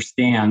we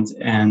understand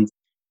and,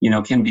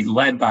 can be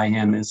led by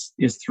him is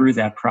through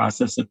that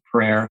process of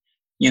prayer,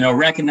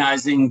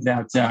 recognizing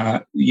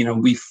that,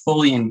 we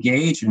fully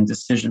engage in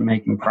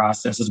decision-making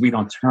processes. We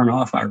don't turn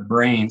off our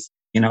brains.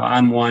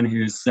 I'm one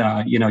who's,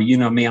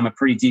 me, I'm a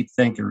pretty deep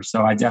thinker.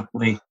 So I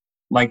definitely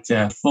like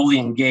to fully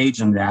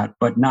engage in that,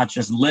 but not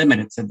just limit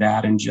it to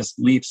that and just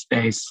leave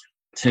space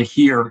to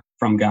hear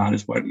from God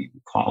is what we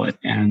call it.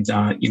 And,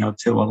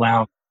 to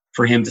allow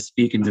for him to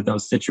speak into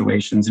those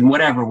situations in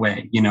whatever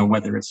way,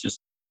 whether it's just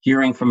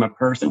hearing from a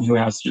person who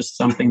has just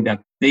something that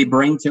they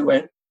bring to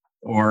it,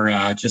 or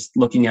just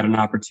looking at an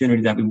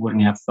opportunity that we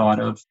wouldn't have thought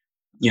of,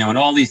 and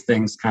all these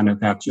things kind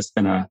of have just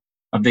been a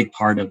big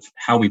part of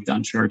how we've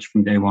done church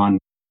from day one.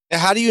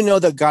 How do you know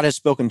that God has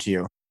spoken to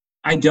you?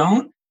 I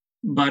don't,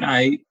 but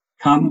I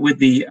come with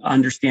the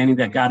understanding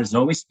that God is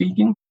always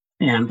speaking.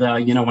 And,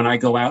 when I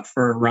go out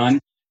for a run,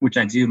 which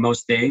I do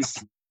most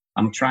days,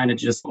 I'm trying to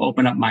just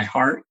open up my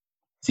heart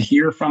to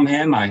hear from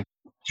him. I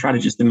try to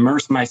just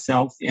immerse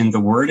myself in the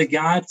Word of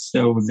God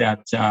so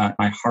that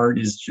my heart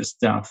is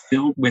just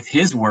filled with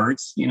His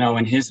words,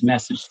 and His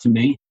message to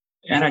me.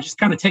 And I just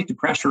kind of take the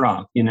pressure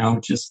off,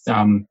 just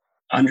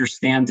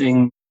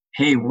understanding,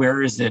 hey,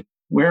 where is it?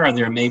 Where are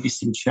there maybe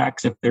some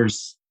checks? If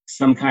there's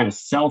some kind of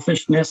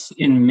selfishness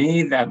in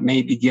me that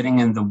may be getting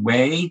in the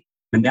way,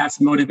 and that's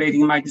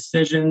motivating my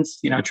decisions,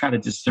 try to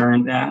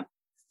discern that.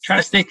 Try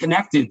to stay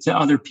connected to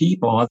other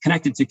people.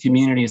 Connected to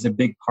community is a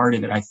big part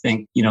of it. I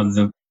think,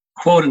 the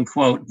quote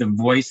unquote, the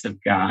voice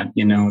of God,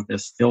 the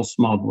still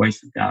small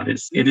voice of God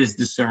it is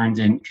discerned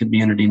in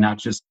community, not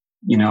just,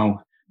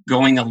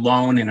 going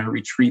alone in a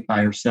retreat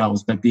by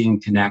ourselves, but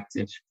being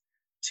connected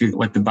to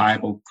what the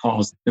Bible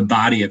calls the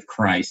body of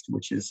Christ,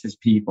 which is His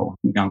people,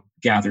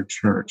 gathered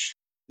church.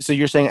 So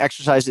you're saying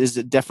exercise is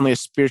definitely a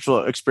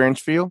spiritual experience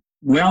for you?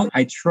 Well,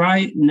 I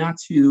try not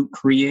to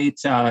create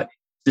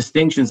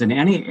distinctions in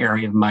any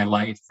area of my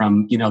life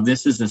from,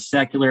 this is a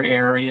secular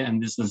area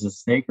and this is a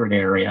sacred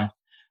area.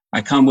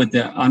 I come with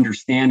the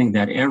understanding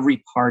that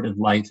every part of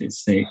life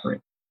is sacred.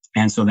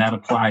 And so that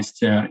applies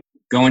to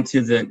going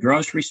to the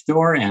grocery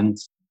store and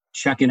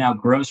checking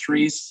out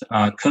groceries,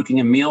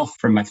 cooking a meal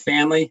for my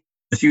family.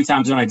 The few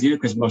times when I do,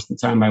 because most of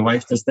the time my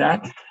wife does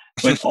that.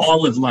 But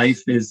all of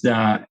life is,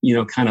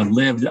 kind of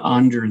lived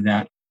under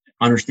that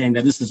understanding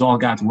that this is all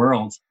God's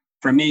world.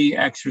 For me,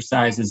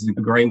 exercise is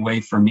a great way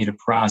for me to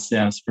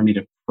process, for me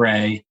to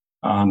pray.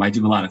 I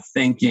do a lot of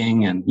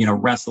thinking and,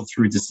 wrestle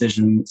through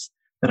decisions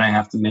that I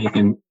have to make.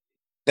 And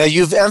now,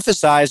 you've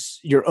emphasized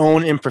your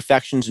own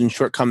imperfections and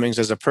shortcomings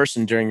as a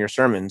person during your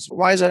sermons.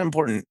 Why is that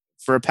important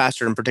for a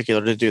pastor in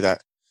particular to do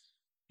that?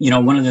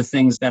 One of the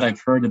things that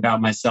I've heard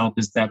about myself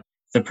is that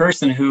the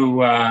person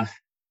who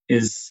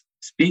is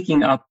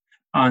speaking up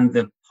on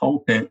the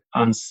pulpit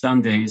on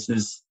Sundays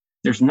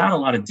there's not a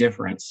lot of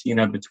difference,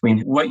 between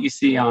what you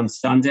see on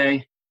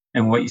Sunday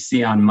and what you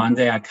see on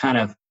Monday.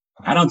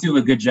 I don't do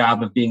a good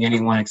job of being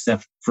anyone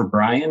except for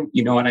Brian,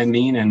 you know what I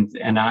mean?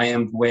 And I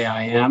am the way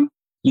I am,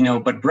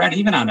 but Brett,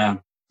 even on a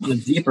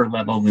deeper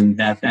level than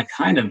that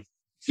kind of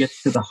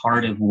gets to the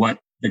heart of what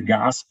the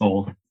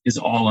gospel is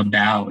all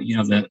about.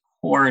 The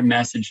core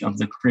message of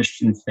the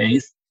Christian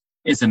faith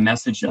is a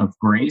message of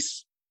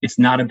grace. It's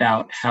not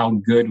about how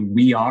good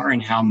we are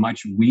and how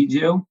much we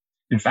do.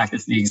 In fact,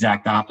 it's the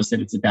exact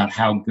opposite. It's about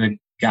how good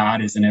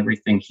God is and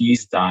everything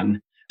He's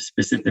done,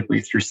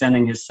 specifically through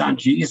sending His Son,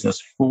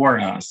 Jesus, for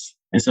us.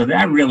 And so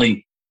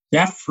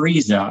that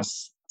frees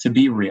us to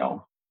be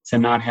real, to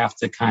not have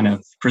to kind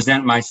of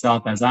present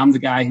myself as I'm the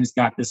guy who's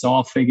got this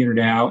all figured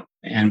out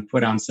and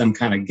put on some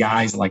kind of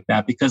guise like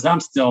that, because I'm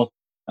still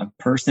a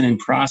person in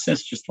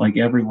process, just like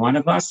every one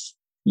of us.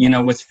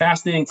 What's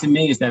fascinating to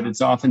me is that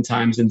it's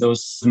oftentimes in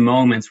those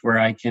moments where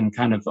I can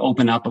kind of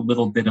open up a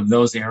little bit of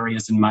those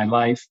areas in my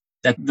life,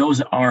 that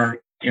those are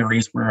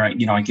areas where I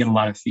get a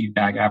lot of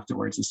feedback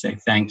afterwards and say,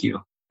 thank you.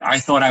 I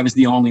thought I was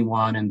the only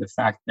one. And the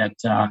fact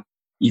that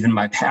even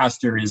my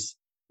pastor is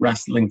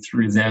wrestling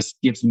through this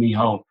gives me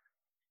hope.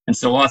 And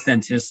so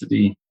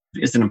authenticity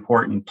is an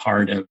important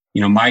part of,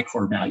 my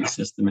core value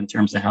system in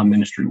terms of how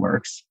ministry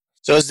works.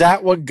 So is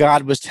that what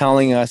God was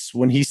telling us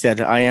when He said,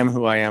 I am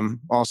who I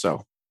am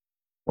also?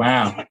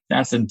 Wow,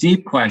 that's a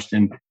deep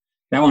question.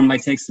 That one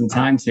might take some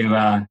time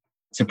to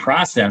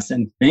process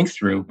and think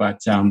through.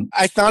 But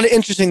I found it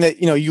interesting that,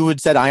 you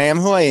had said, I am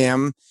who I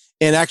am.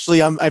 And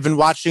actually, I've been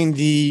watching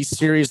the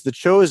series, The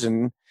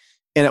Chosen.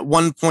 And at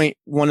one point,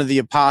 one of the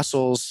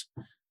apostles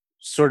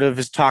sort of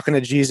is talking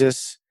to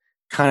Jesus,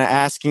 kind of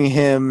asking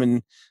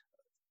him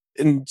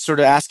and sort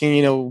of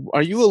asking,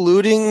 are you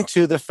alluding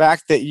to the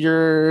fact that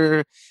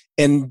you're...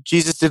 And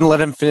Jesus didn't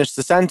let him finish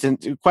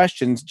the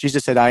questions.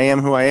 Jesus said, I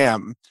am who I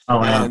am. Oh,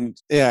 wow. And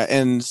yeah.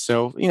 And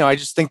so, I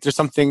just think there's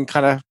something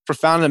kind of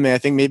profound in me. I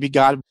think maybe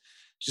God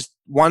just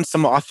wants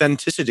some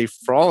authenticity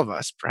for all of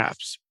us,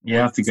 perhaps.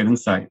 Yeah, that's a good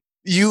insight.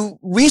 You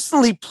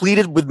recently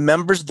pleaded with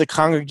members of the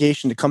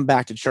congregation to come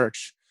back to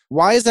church.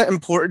 Why is that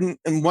important?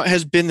 And what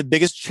has been the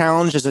biggest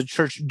challenge as a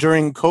church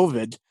during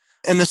COVID?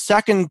 And the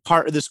second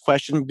part of this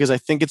question, because I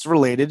think it's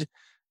related,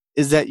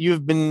 is that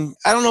you've been,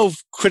 I don't know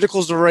if critical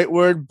is the right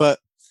word, but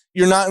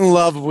you're not in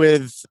love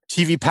with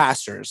TV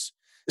pastors.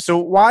 So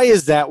why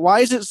is that? Why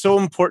is it so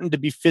important to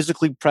be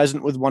physically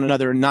present with one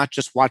another and not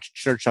just watch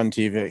church on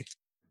TV?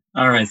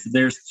 All right. So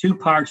there's two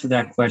parts of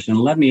that question.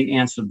 Let me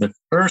answer the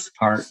first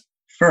part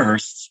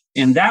first.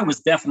 And that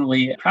was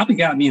definitely probably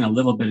got me in a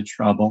little bit of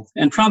trouble,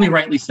 and probably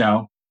rightly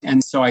so.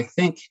 And so I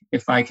think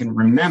if I can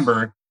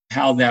remember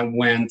how that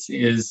went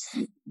is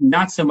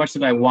not so much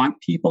that I want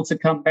people to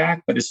come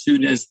back, but as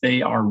soon as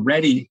they are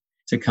ready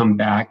to come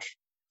back,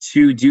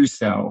 to do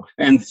so.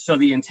 And so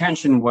the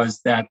intention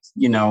was that,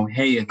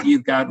 hey, if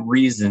you've got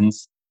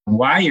reasons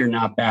why you're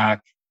not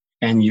back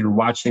and you're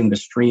watching the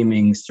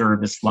streaming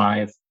service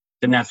live,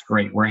 then that's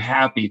great. We're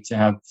happy to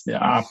have the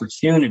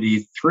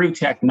opportunity through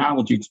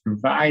technology to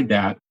provide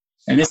that.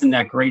 And isn't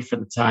that great for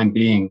the time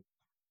being?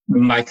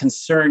 My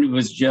concern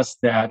was just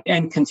that,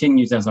 and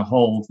continues as a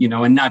whole,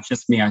 and not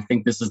just me. I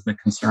think this is the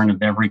concern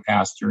of every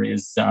pastor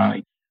is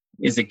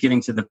it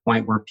getting to the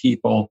point where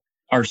people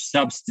are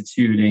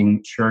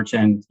substituting church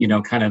and,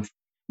 kind of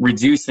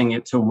reducing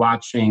it to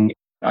watching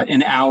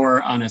an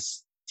hour on a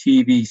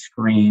TV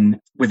screen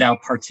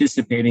without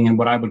participating in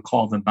what I would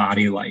call the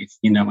body life,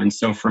 And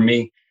so for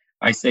me,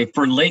 I say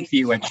for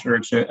Lakeview at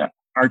church,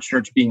 our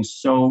church being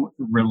so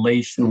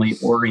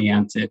relationally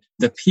oriented,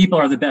 the people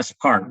are the best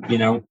part,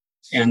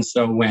 And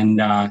so when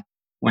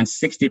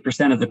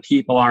 60% of the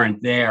people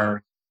aren't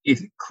there, it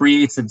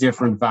creates a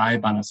different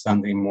vibe on a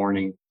Sunday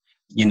morning.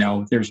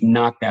 There's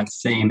not that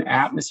same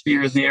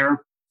atmosphere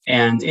there.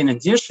 And in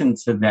addition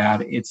to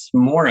that, it's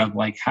more of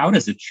like, how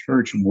does a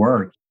church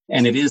work?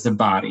 And it is a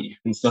body.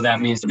 And so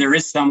that means there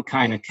is some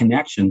kind of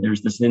connection.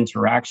 There's this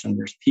interaction.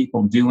 There's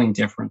people doing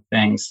different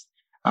things,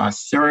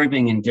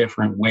 serving in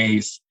different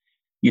ways.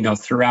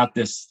 Throughout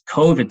this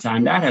COVID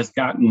time, that has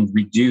gotten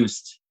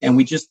reduced. And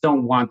we just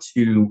don't want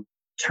to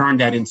turn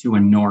that into a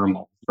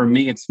normal. For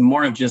me, it's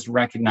more of just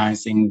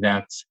recognizing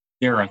that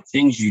there are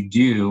things you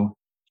do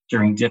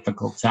during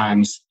difficult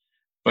times,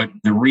 but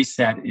the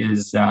reset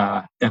is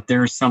that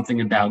there's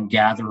something about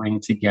gathering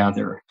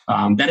together,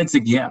 that it's a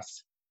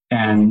gift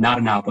and not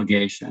an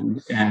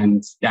obligation.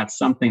 And that's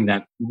something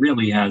that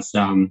really has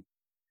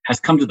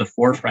come to the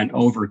forefront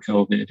over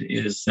COVID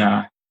is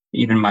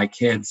even my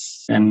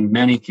kids and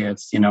many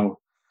kids,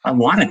 I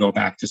want to go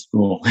back to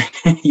school,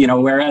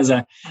 whereas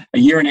a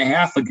year and a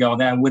half ago,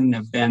 that wouldn't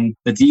have been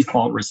the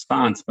default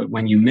response. But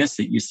when you miss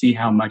it, you see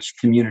how much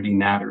community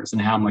matters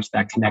and how much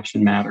that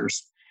connection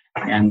matters.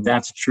 And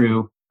that's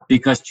true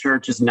because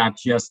church is not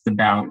just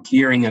about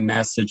hearing a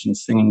message and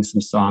singing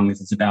some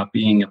songs. It's about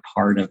being a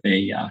part of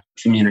a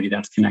community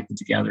that's connected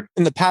together.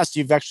 In the past,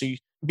 you've actually,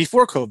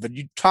 before COVID,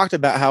 you talked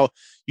about how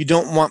you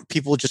don't want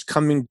people just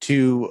coming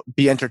to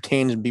be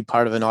entertained and be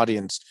part of an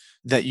audience,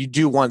 that you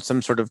do want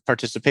some sort of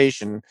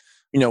participation,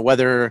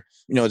 whether,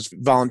 it's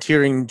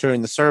volunteering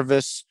during the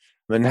service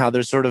and how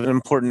there's sort of an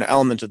important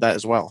element of that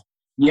as well.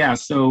 Yeah,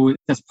 so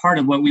that's part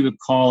of what we would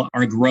call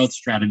our growth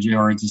strategy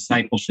or our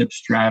discipleship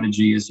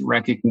strategy is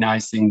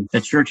recognizing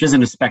that church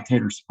isn't a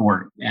spectator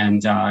sport.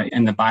 And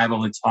in the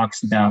Bible, it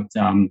talks about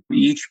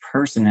each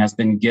person has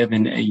been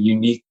given a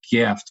unique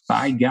gift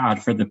by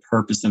God for the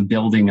purpose of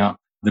building up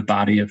the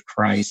body of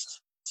Christ.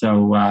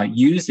 So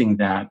using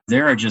that,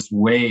 there are just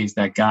ways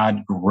that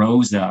God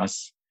grows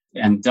us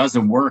and does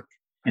a work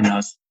in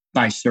us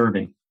by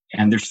serving.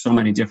 And there's so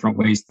many different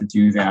ways to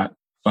do that.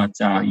 But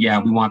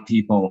we want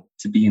people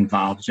to be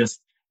involved, just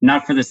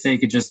not for the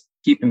sake of just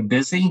keeping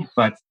busy,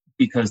 but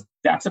because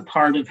that's a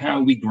part of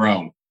how we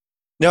grow.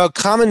 Now, a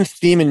common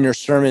theme in your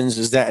sermons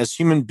is that as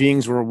human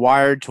beings, we're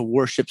wired to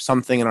worship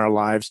something in our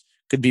lives.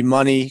 Could be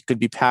money, could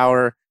be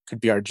power, could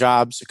be our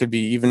jobs, it could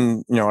be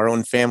even, our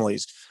own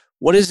families.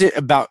 What is it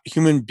about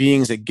human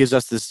beings that gives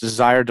us this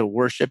desire to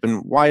worship,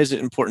 and why is it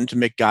important to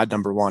make God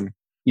number one?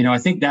 I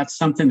think that's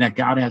something that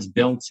God has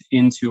built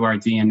into our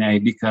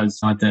DNA because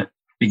at the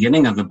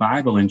beginning of the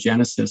Bible in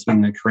Genesis,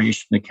 when the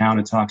creation account,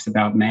 it talks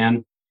about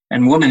man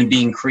and woman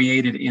being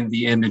created in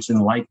the image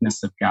and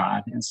likeness of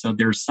God. And so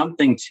there's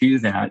something to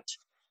that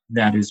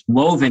is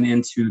woven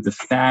into the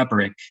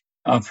fabric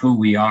of who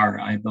we are,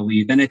 I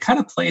believe. And it kind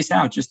of plays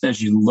out just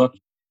as you look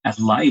at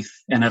life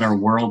and at our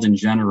world in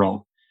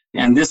general.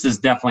 And this is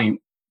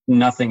definitely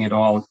nothing at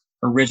all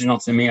original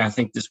to me. I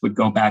think this would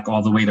go back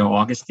all the way to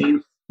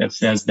Augustine that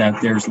says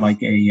that there's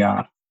like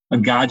a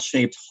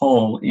God-shaped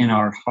hole in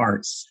our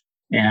hearts.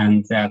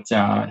 And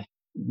that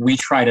we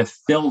try to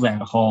fill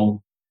that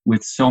hole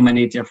with so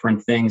many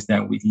different things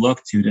that we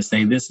look to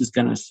say, this is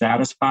going to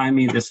satisfy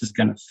me, this is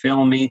going to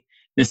fill me,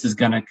 this is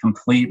going to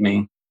complete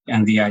me.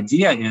 And the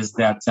idea is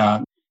that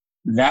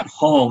that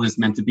hole is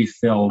meant to be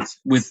filled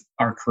with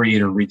our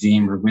Creator,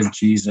 Redeemer, with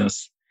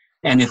Jesus.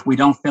 And if we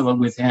don't fill it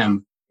with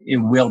Him, it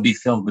will be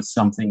filled with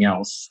something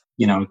else.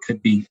 It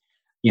could be,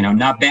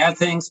 not bad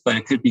things, but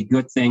it could be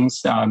good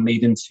things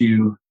made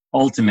into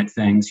ultimate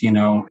things,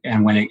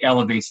 and when it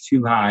elevates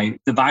too high,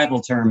 the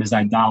Bible term is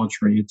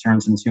idolatry. It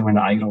turns into an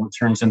idol. It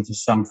turns into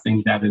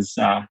something that is,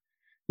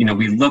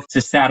 we look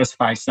to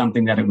satisfy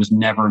something that it was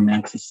never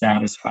meant to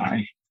satisfy.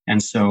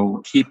 And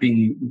so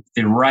keeping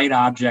the right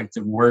object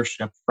of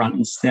worship front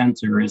and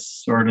center is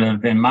sort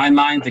of, in my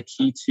mind, the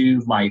key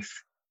to life.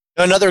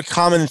 Another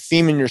common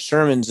theme in your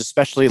sermons,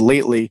 especially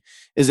lately,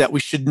 is that we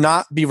should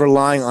not be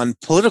relying on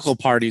political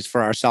parties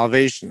for our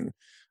salvation.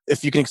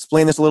 If you can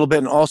explain this a little bit,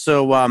 and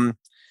also,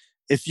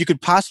 if you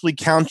could possibly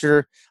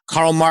counter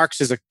Karl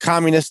Marx as a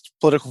communist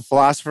political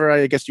philosopher,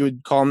 I guess you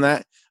would call him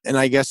that. And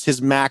I guess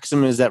his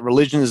maxim is that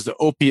religion is the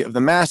opiate of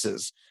the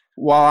masses.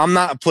 While I'm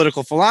not a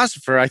political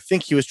philosopher, I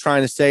think he was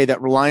trying to say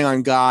that relying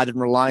on God and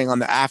relying on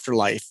the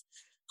afterlife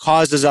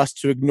causes us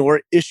to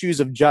ignore issues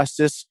of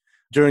justice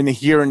during the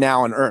here and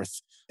now on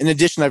earth. In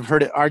addition, I've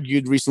heard it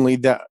argued recently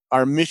that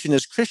our mission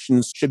as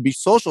Christians should be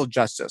social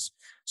justice.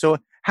 So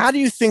how do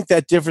you think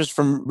that differs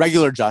from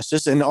regular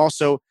justice? And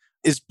also,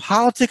 is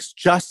politics,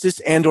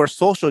 justice, and or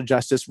social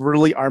justice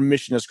really our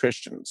mission as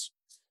Christians?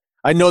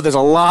 I know there's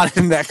a lot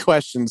in that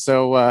question.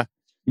 So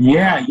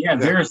yeah,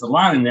 there's a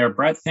lot in there,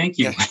 Brett. Thank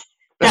you.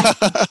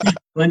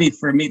 Plenty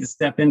for me to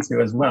step into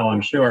as well,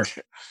 I'm sure.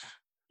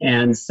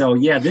 And so,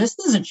 yeah, this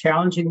is a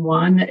challenging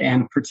one.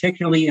 And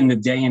particularly in the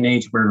day and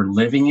age we're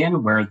living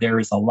in, where there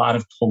is a lot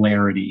of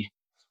polarity.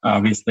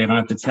 Obviously, I don't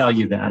have to tell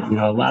you that,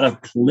 a lot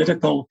of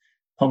political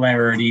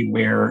polarity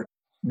where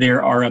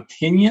there are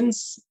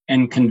opinions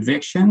and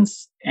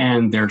convictions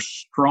and they're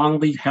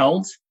strongly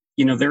held.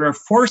 There are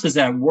forces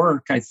at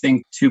work, I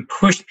think, to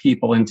push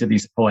people into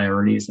these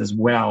polarities as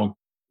well.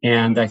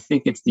 And I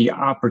think it's the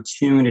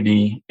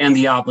opportunity and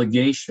the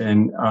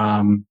obligation,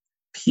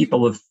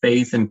 people of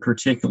faith, and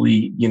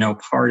particularly,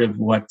 part of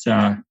what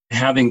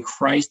having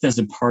Christ as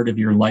a part of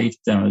your life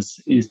does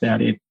is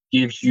that it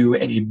gives you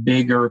a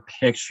bigger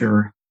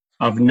picture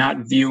of not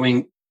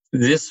viewing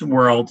this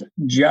world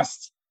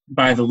just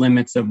by the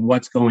limits of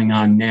what's going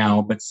on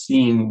now, but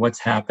seeing what's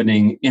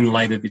happening in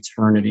light of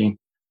eternity.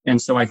 And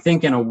so I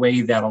think in a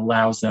way that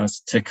allows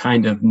us to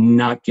kind of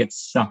not get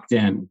sucked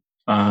in.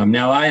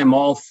 Now, I am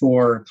all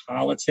for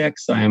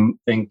politics. I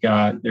think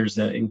there's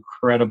an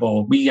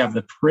incredible, we have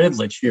the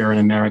privilege here in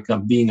America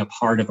of being a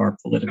part of our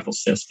political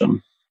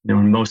system.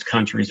 In most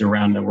countries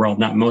around the world,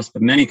 not most,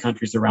 but many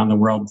countries around the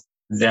world,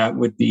 that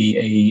would be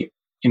a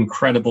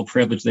incredible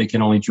privilege they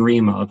can only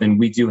dream of. And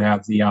we do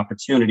have the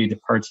opportunity to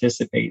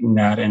participate in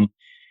that. And,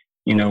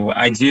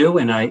 I do,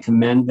 and I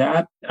commend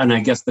that. And I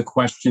guess the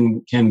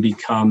question can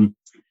become,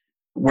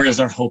 where does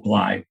our hope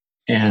lie?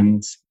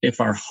 And if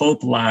our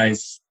hope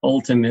lies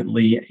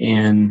ultimately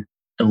in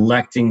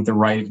electing the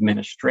right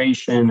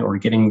administration or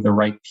getting the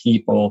right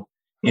people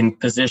in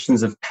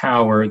positions of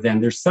power,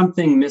 then there's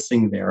something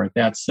missing there.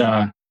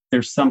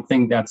 There's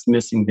something that's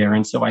missing there.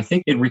 And so I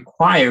think it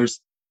requires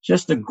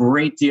just a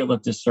great deal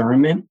of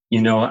discernment.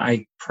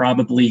 I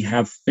probably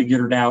have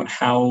figured out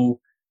how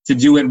to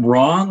do it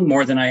wrong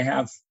more than I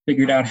have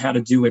figured out how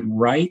to do it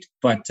right.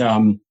 But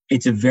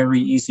it's a very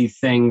easy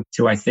thing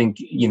to, I think,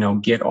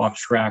 get off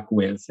track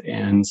with.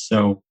 And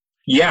so,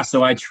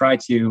 so I try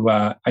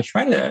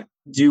to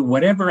do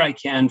whatever I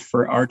can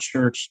for our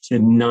church to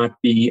not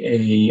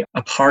be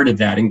a part of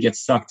that and get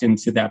sucked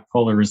into that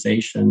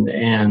polarization.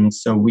 And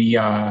so we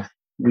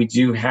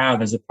do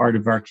have, as a part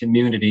of our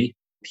community,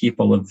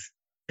 people of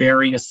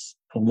various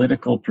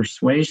political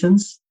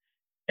persuasions.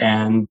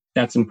 And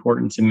that's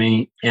important to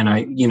me. And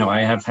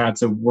I have had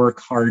to work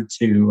hard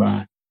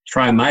to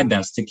try my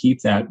best to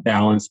keep that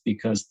balance,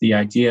 because the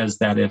idea is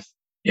that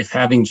if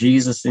having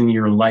Jesus in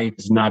your life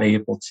is not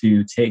able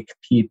to take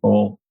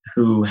people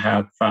who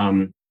have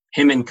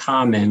him in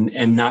common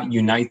and not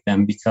unite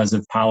them because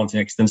of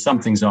politics, then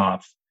something's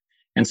off.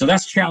 And so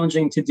that's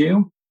challenging to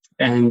do.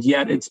 And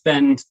yet it's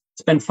been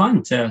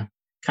fun to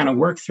kind of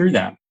work through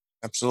that.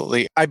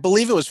 Absolutely. I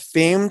believe it was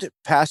famed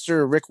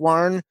Pastor Rick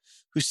Warren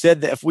who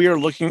said that if we are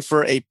looking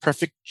for a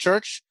perfect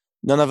church,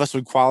 none of us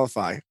would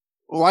qualify.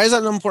 Why is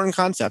that an important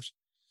concept?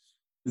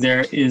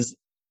 There is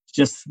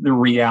just the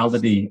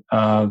reality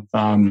of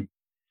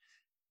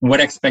what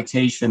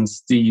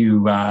expectations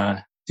do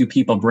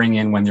people bring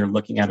in when they're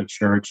looking at a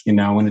church,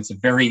 and it's a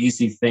very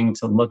easy thing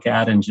to look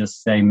at and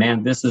just say,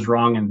 man, this is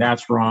wrong and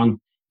that's wrong,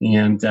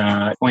 and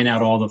point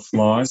out all the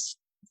flaws.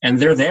 And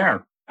they're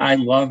there. I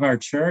love our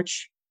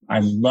church. I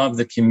love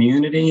the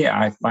community.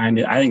 I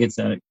think it's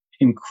an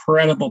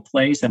incredible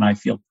place, and I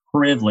feel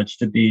privileged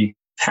to be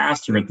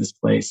pastor at this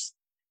place.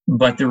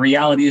 But the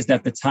reality is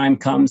that the time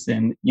comes,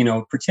 and,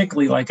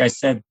 particularly, like I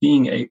said,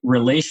 being a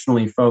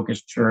relationally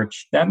focused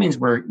church, that means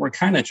we're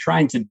kind of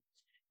trying to,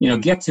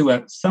 get to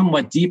a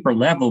somewhat deeper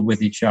level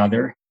with each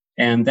other.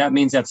 And that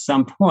means at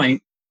some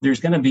point, there's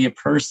going to be a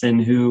person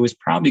who is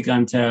probably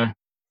going to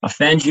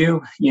offend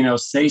you,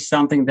 say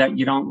something that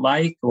you don't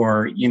like,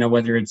 or,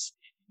 whether it's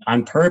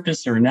on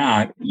purpose or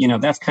not,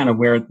 that's kind of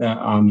where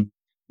the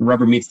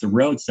rubber meets the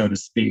road, so to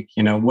speak.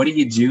 What do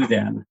you do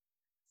then?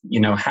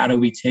 How do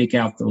we take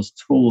out those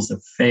tools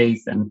of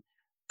faith and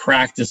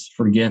practice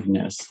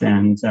forgiveness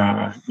and,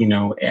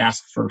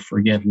 ask for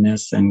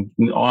forgiveness and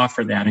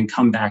offer that and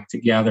come back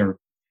together?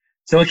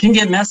 So it can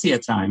get messy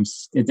at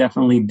times. It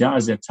definitely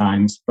does at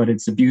times, but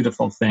it's a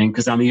beautiful thing,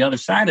 because on the other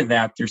side of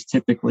that, there's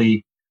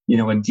typically,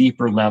 a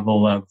deeper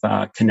level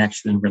of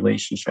connection and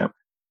relationship.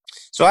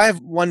 So I have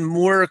one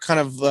more kind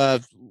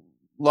of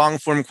long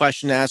form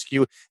question to ask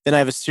you. Then I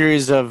have a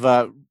series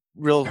of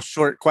real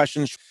short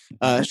questions,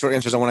 short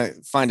answers I want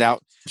to find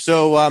out.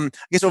 So I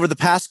guess over the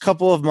past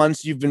couple of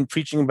months, you've been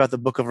preaching about the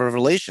book of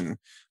Revelation.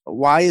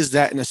 Why is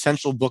that an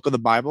essential book of the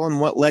Bible, and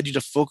what led you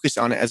to focus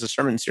on it as a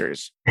sermon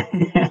series?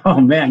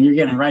 Oh, man, you're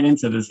getting right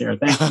into this here.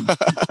 Thank you.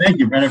 Thank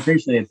you, Brett. I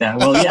appreciate that.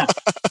 Well, yeah,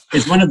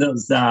 it's one of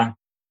those,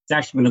 it's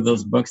actually one of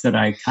those books that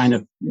I kind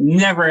of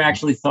never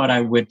actually thought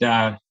I would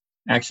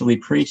actually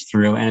preach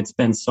through. And it's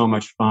been so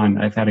much fun.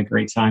 I've had a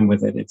great time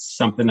with it. It's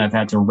something I've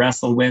had to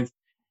wrestle with,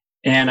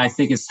 and I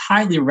think it's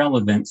highly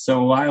relevant.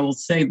 So I will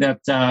say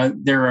that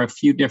there are a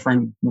few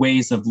different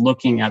ways of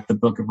looking at the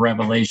book of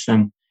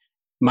Revelation.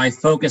 My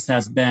focus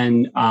has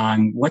been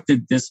on what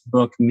did this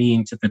book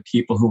mean to the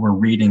people who were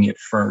reading it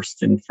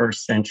first in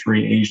first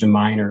century Asia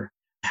Minor?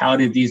 How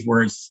did these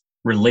words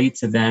relate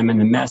to them and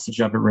the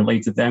message of it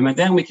relate to them? And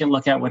then we can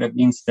look at what it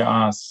means to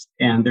us.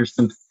 And there's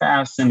some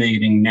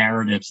fascinating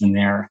narratives in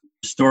there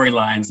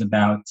storylines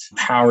about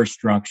power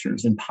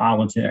structures and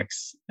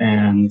politics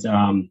and,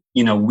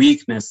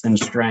 weakness and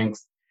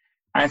strength.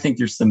 I think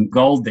there's some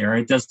gold there.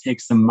 It does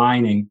take some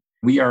mining.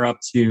 We are up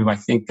to, I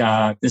think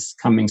this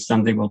coming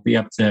Sunday, we'll be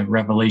up to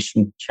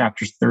Revelation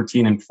chapters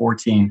 13 and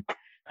 14.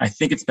 I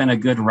think it's been a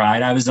good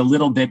ride. I was a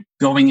little bit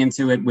going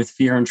into it with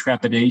fear and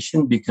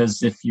trepidation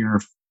because if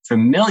you're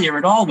familiar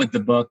at all with the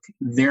book,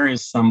 there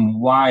is some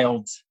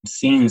wild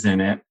scenes in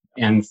it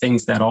and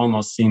things that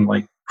almost seem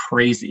like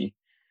crazy.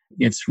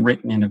 It's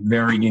written in a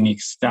very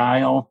unique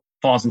style,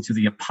 falls into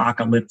the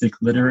apocalyptic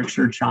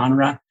literature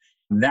genre.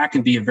 That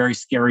can be a very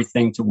scary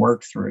thing to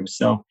work through.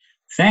 So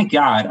thank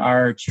God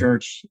our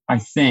church, I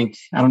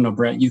don't know,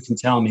 Brett, you can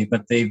tell me,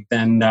 but they've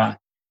been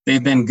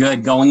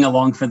good going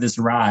along for this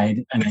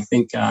ride. And I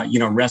think,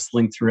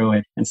 wrestling through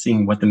it and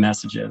seeing what the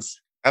message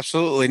is.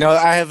 Absolutely. No,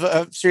 I have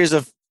a series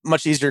of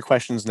much easier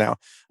questions now.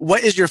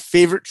 What is your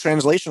favorite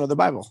translation of the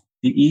Bible?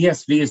 The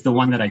ESV is the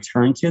one that I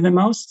turn to the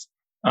most.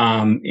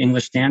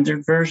 English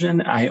Standard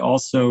Version. I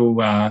also,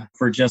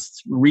 for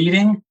just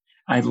reading,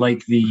 I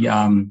like the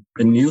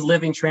New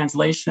Living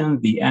Translation,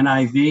 the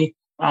NIV.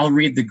 I'll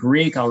read the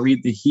Greek, I'll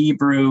read the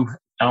Hebrew,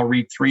 I'll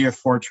read 3 or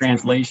 4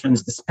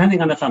 translations,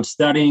 depending on if I'm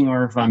studying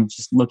or if I'm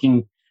just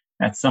looking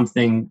at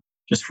something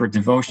just for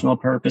devotional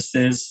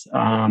purposes.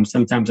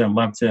 Sometimes I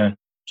love to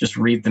just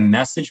read the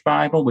Message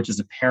Bible, which is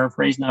a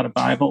paraphrase, not a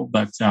Bible,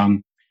 but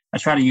I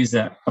try to use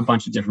a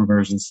bunch of different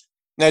versions.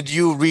 Now, do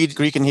you read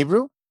Greek and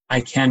Hebrew?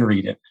 I can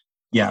read it,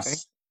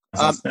 yes.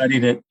 Okay. I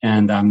studied it,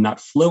 and I'm not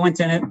fluent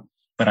in it,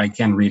 but I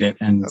can read it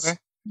and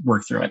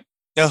work through it.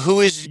 Now,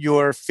 who is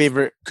your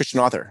favorite Christian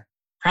author?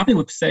 Probably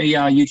would say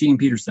Eugene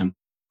Peterson.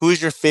 Who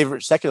is your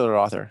favorite secular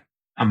author?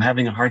 I'm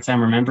having a hard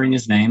time remembering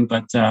his name,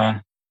 but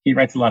he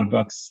writes a lot of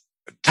books.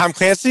 Tom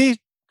Clancy?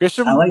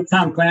 Grisham? I like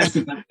Tom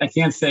Clancy, but I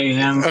can't say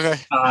him. Okay.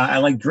 I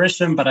like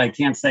Grisham, but I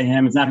can't say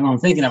him. It's not who I'm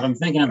thinking of. I'm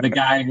thinking of the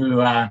guy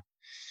who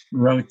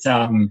wrote,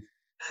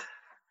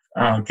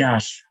 I've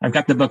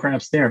got the book right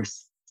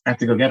upstairs. I have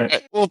to go get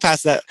it. We'll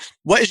pass that.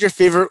 What is your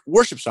favorite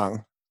worship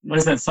song? What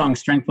is that song?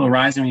 Strength will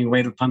rise when you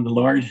wait upon the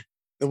Lord.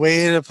 The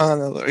wait upon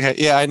the Lord. Okay.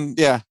 Yeah. I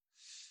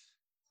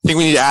think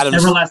we need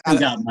Adam's. Everlasting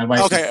God, my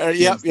wife. Okay.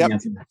 Yep.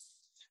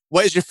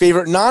 What is your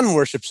favorite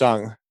non-worship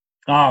song?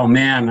 Oh,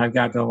 man, I've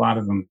got a lot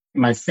of them.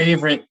 My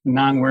favorite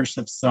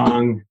non-worship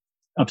song,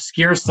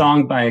 obscure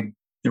song by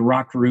the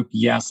rock group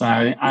Yes.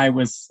 I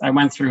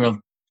went through a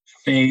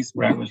phase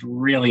where I was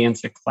really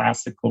into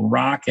classical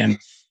rock, and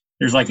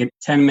there's like a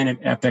 10-minute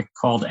epic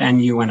called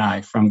And You and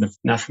I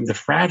not from the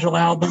Fragile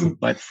album,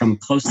 but from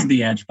Close to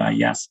the Edge by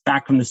Yes,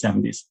 back from the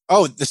 70s.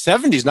 Oh, the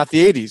 70s, not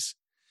the 80s.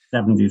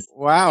 70s.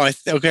 Wow.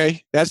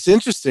 Okay. That's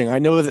interesting. I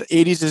know the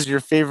 80s is your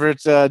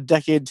favorite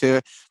decade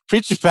to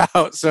preach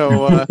about.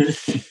 So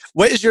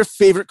what is your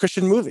favorite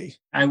Christian movie?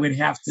 I would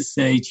have to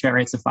say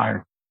Chariots of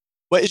Fire.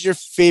 What is your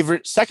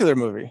favorite secular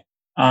movie?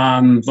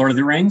 Lord of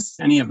the Rings,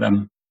 any of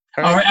them.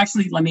 Right. Or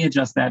actually, let me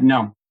adjust that.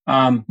 No,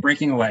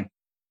 Breaking Away.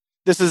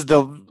 This is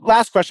the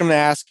last question I'm going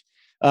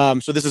to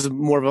ask. So this is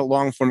more of a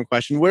long form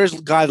question. Where's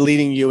God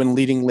leading you and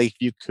leading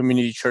Lakeview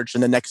Community Church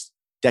in the next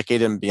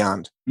decade and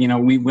beyond?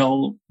 We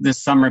will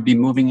this summer be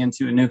moving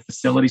into a new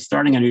facility,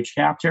 starting a new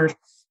chapter,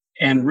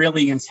 and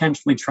really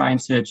intentionally trying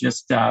to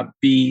just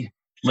be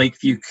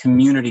Lakeview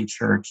Community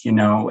Church,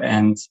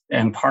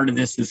 and part of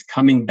this is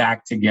coming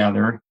back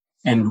together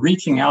and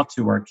reaching out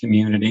to our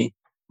community,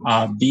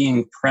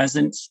 being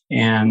present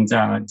and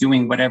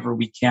doing whatever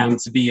we can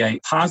to be a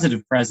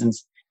positive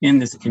presence in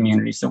this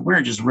community. So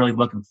we're just really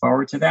looking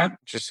forward to that.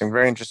 Interesting.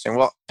 Very interesting.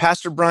 Well,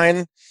 Pastor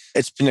Brian,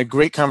 it's been a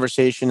great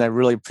conversation. I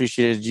really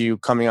appreciated you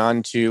coming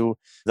on to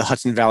the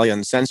Hudson Valley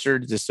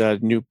Uncensored, this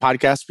new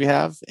podcast we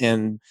have.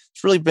 And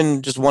it's really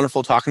been just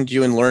wonderful talking to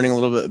you and learning a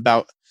little bit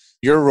about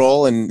your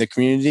role in the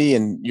community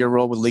and your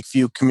role with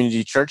Lakeview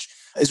Community Church.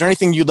 Is there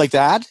anything you'd like to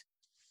add?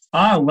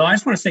 Well, I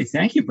just want to say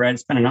thank you, Brett.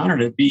 It's been an honor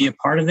to be a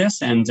part of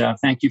this, and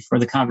thank you for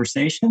the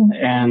conversation,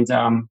 and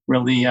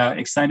really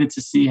excited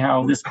to see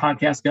how this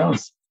podcast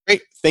goes.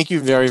 Great. Thank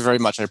you very, very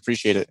much. I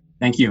appreciate it.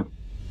 Thank you.